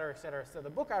differ, et cetera, et cetera? So the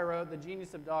book I wrote, The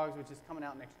Genius of Dogs, which is coming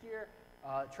out next year,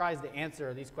 tries to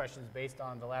answer these questions based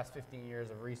on the last 15 years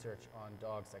of research on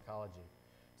dog psychology.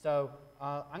 So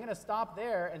I'm going to stop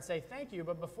there and say thank you,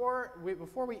 but before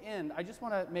we end, I just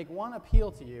want to make one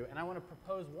appeal to you, and I want to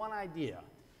propose one idea.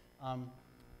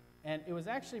 And it was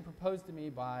actually proposed to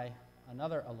me by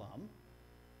another alum,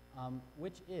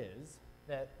 which is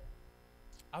that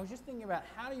I was just thinking about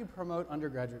how do you promote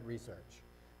undergraduate research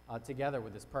together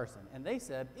with this person. And they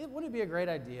said, wouldn't it be a great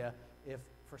idea if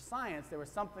for science there was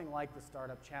something like the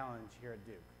Startup Challenge here at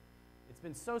Duke? It's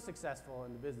been so successful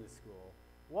in the business school.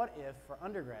 What if for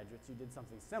undergraduates you did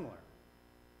something similar?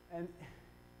 And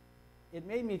it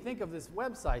made me think of this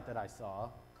website that I saw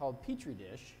called Petri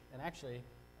Dish, and actually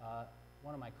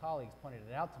one of my colleagues pointed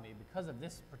it out to me because of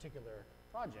this particular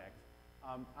project.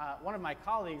 One of my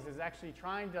colleagues is actually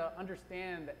trying to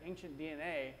understand the ancient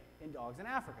DNA in dogs in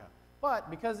Africa. But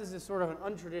because this is sort of an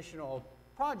untraditional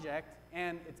project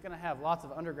and it's going to have lots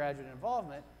of undergraduate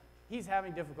involvement, he's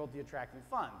having difficulty attracting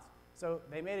funds. So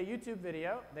they made a YouTube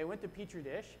video, they went to Petri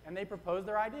Dish, and they proposed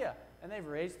their idea. And they've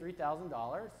raised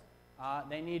 $3,000.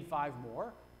 They need 5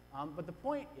 more. But the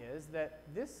point is that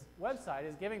this website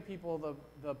is giving people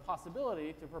the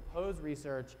possibility to propose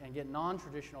research and get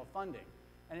non-traditional funding.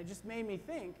 And it just made me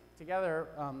think, together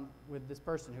with this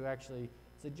person who actually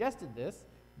suggested this,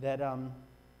 that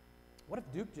what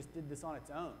if Duke just did this on its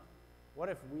own? What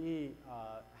if we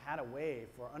had a way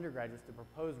for undergraduates to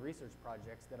propose research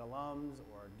projects that alums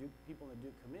or people in the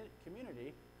Duke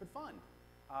community could fund?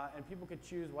 And people could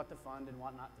choose what to fund and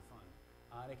what not to fund.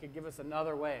 And it could give us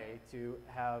another way to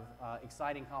have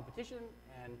exciting competition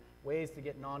and ways to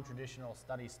get non-traditional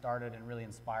studies started and really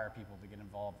inspire people to get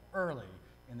involved early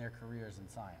in their careers in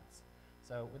science.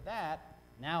 So with that,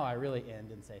 now I really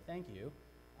end and say thank you.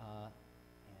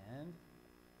 And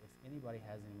if anybody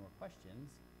has any more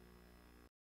questions.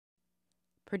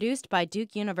 Produced by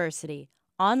Duke University,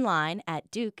 online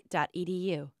at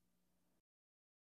duke.edu.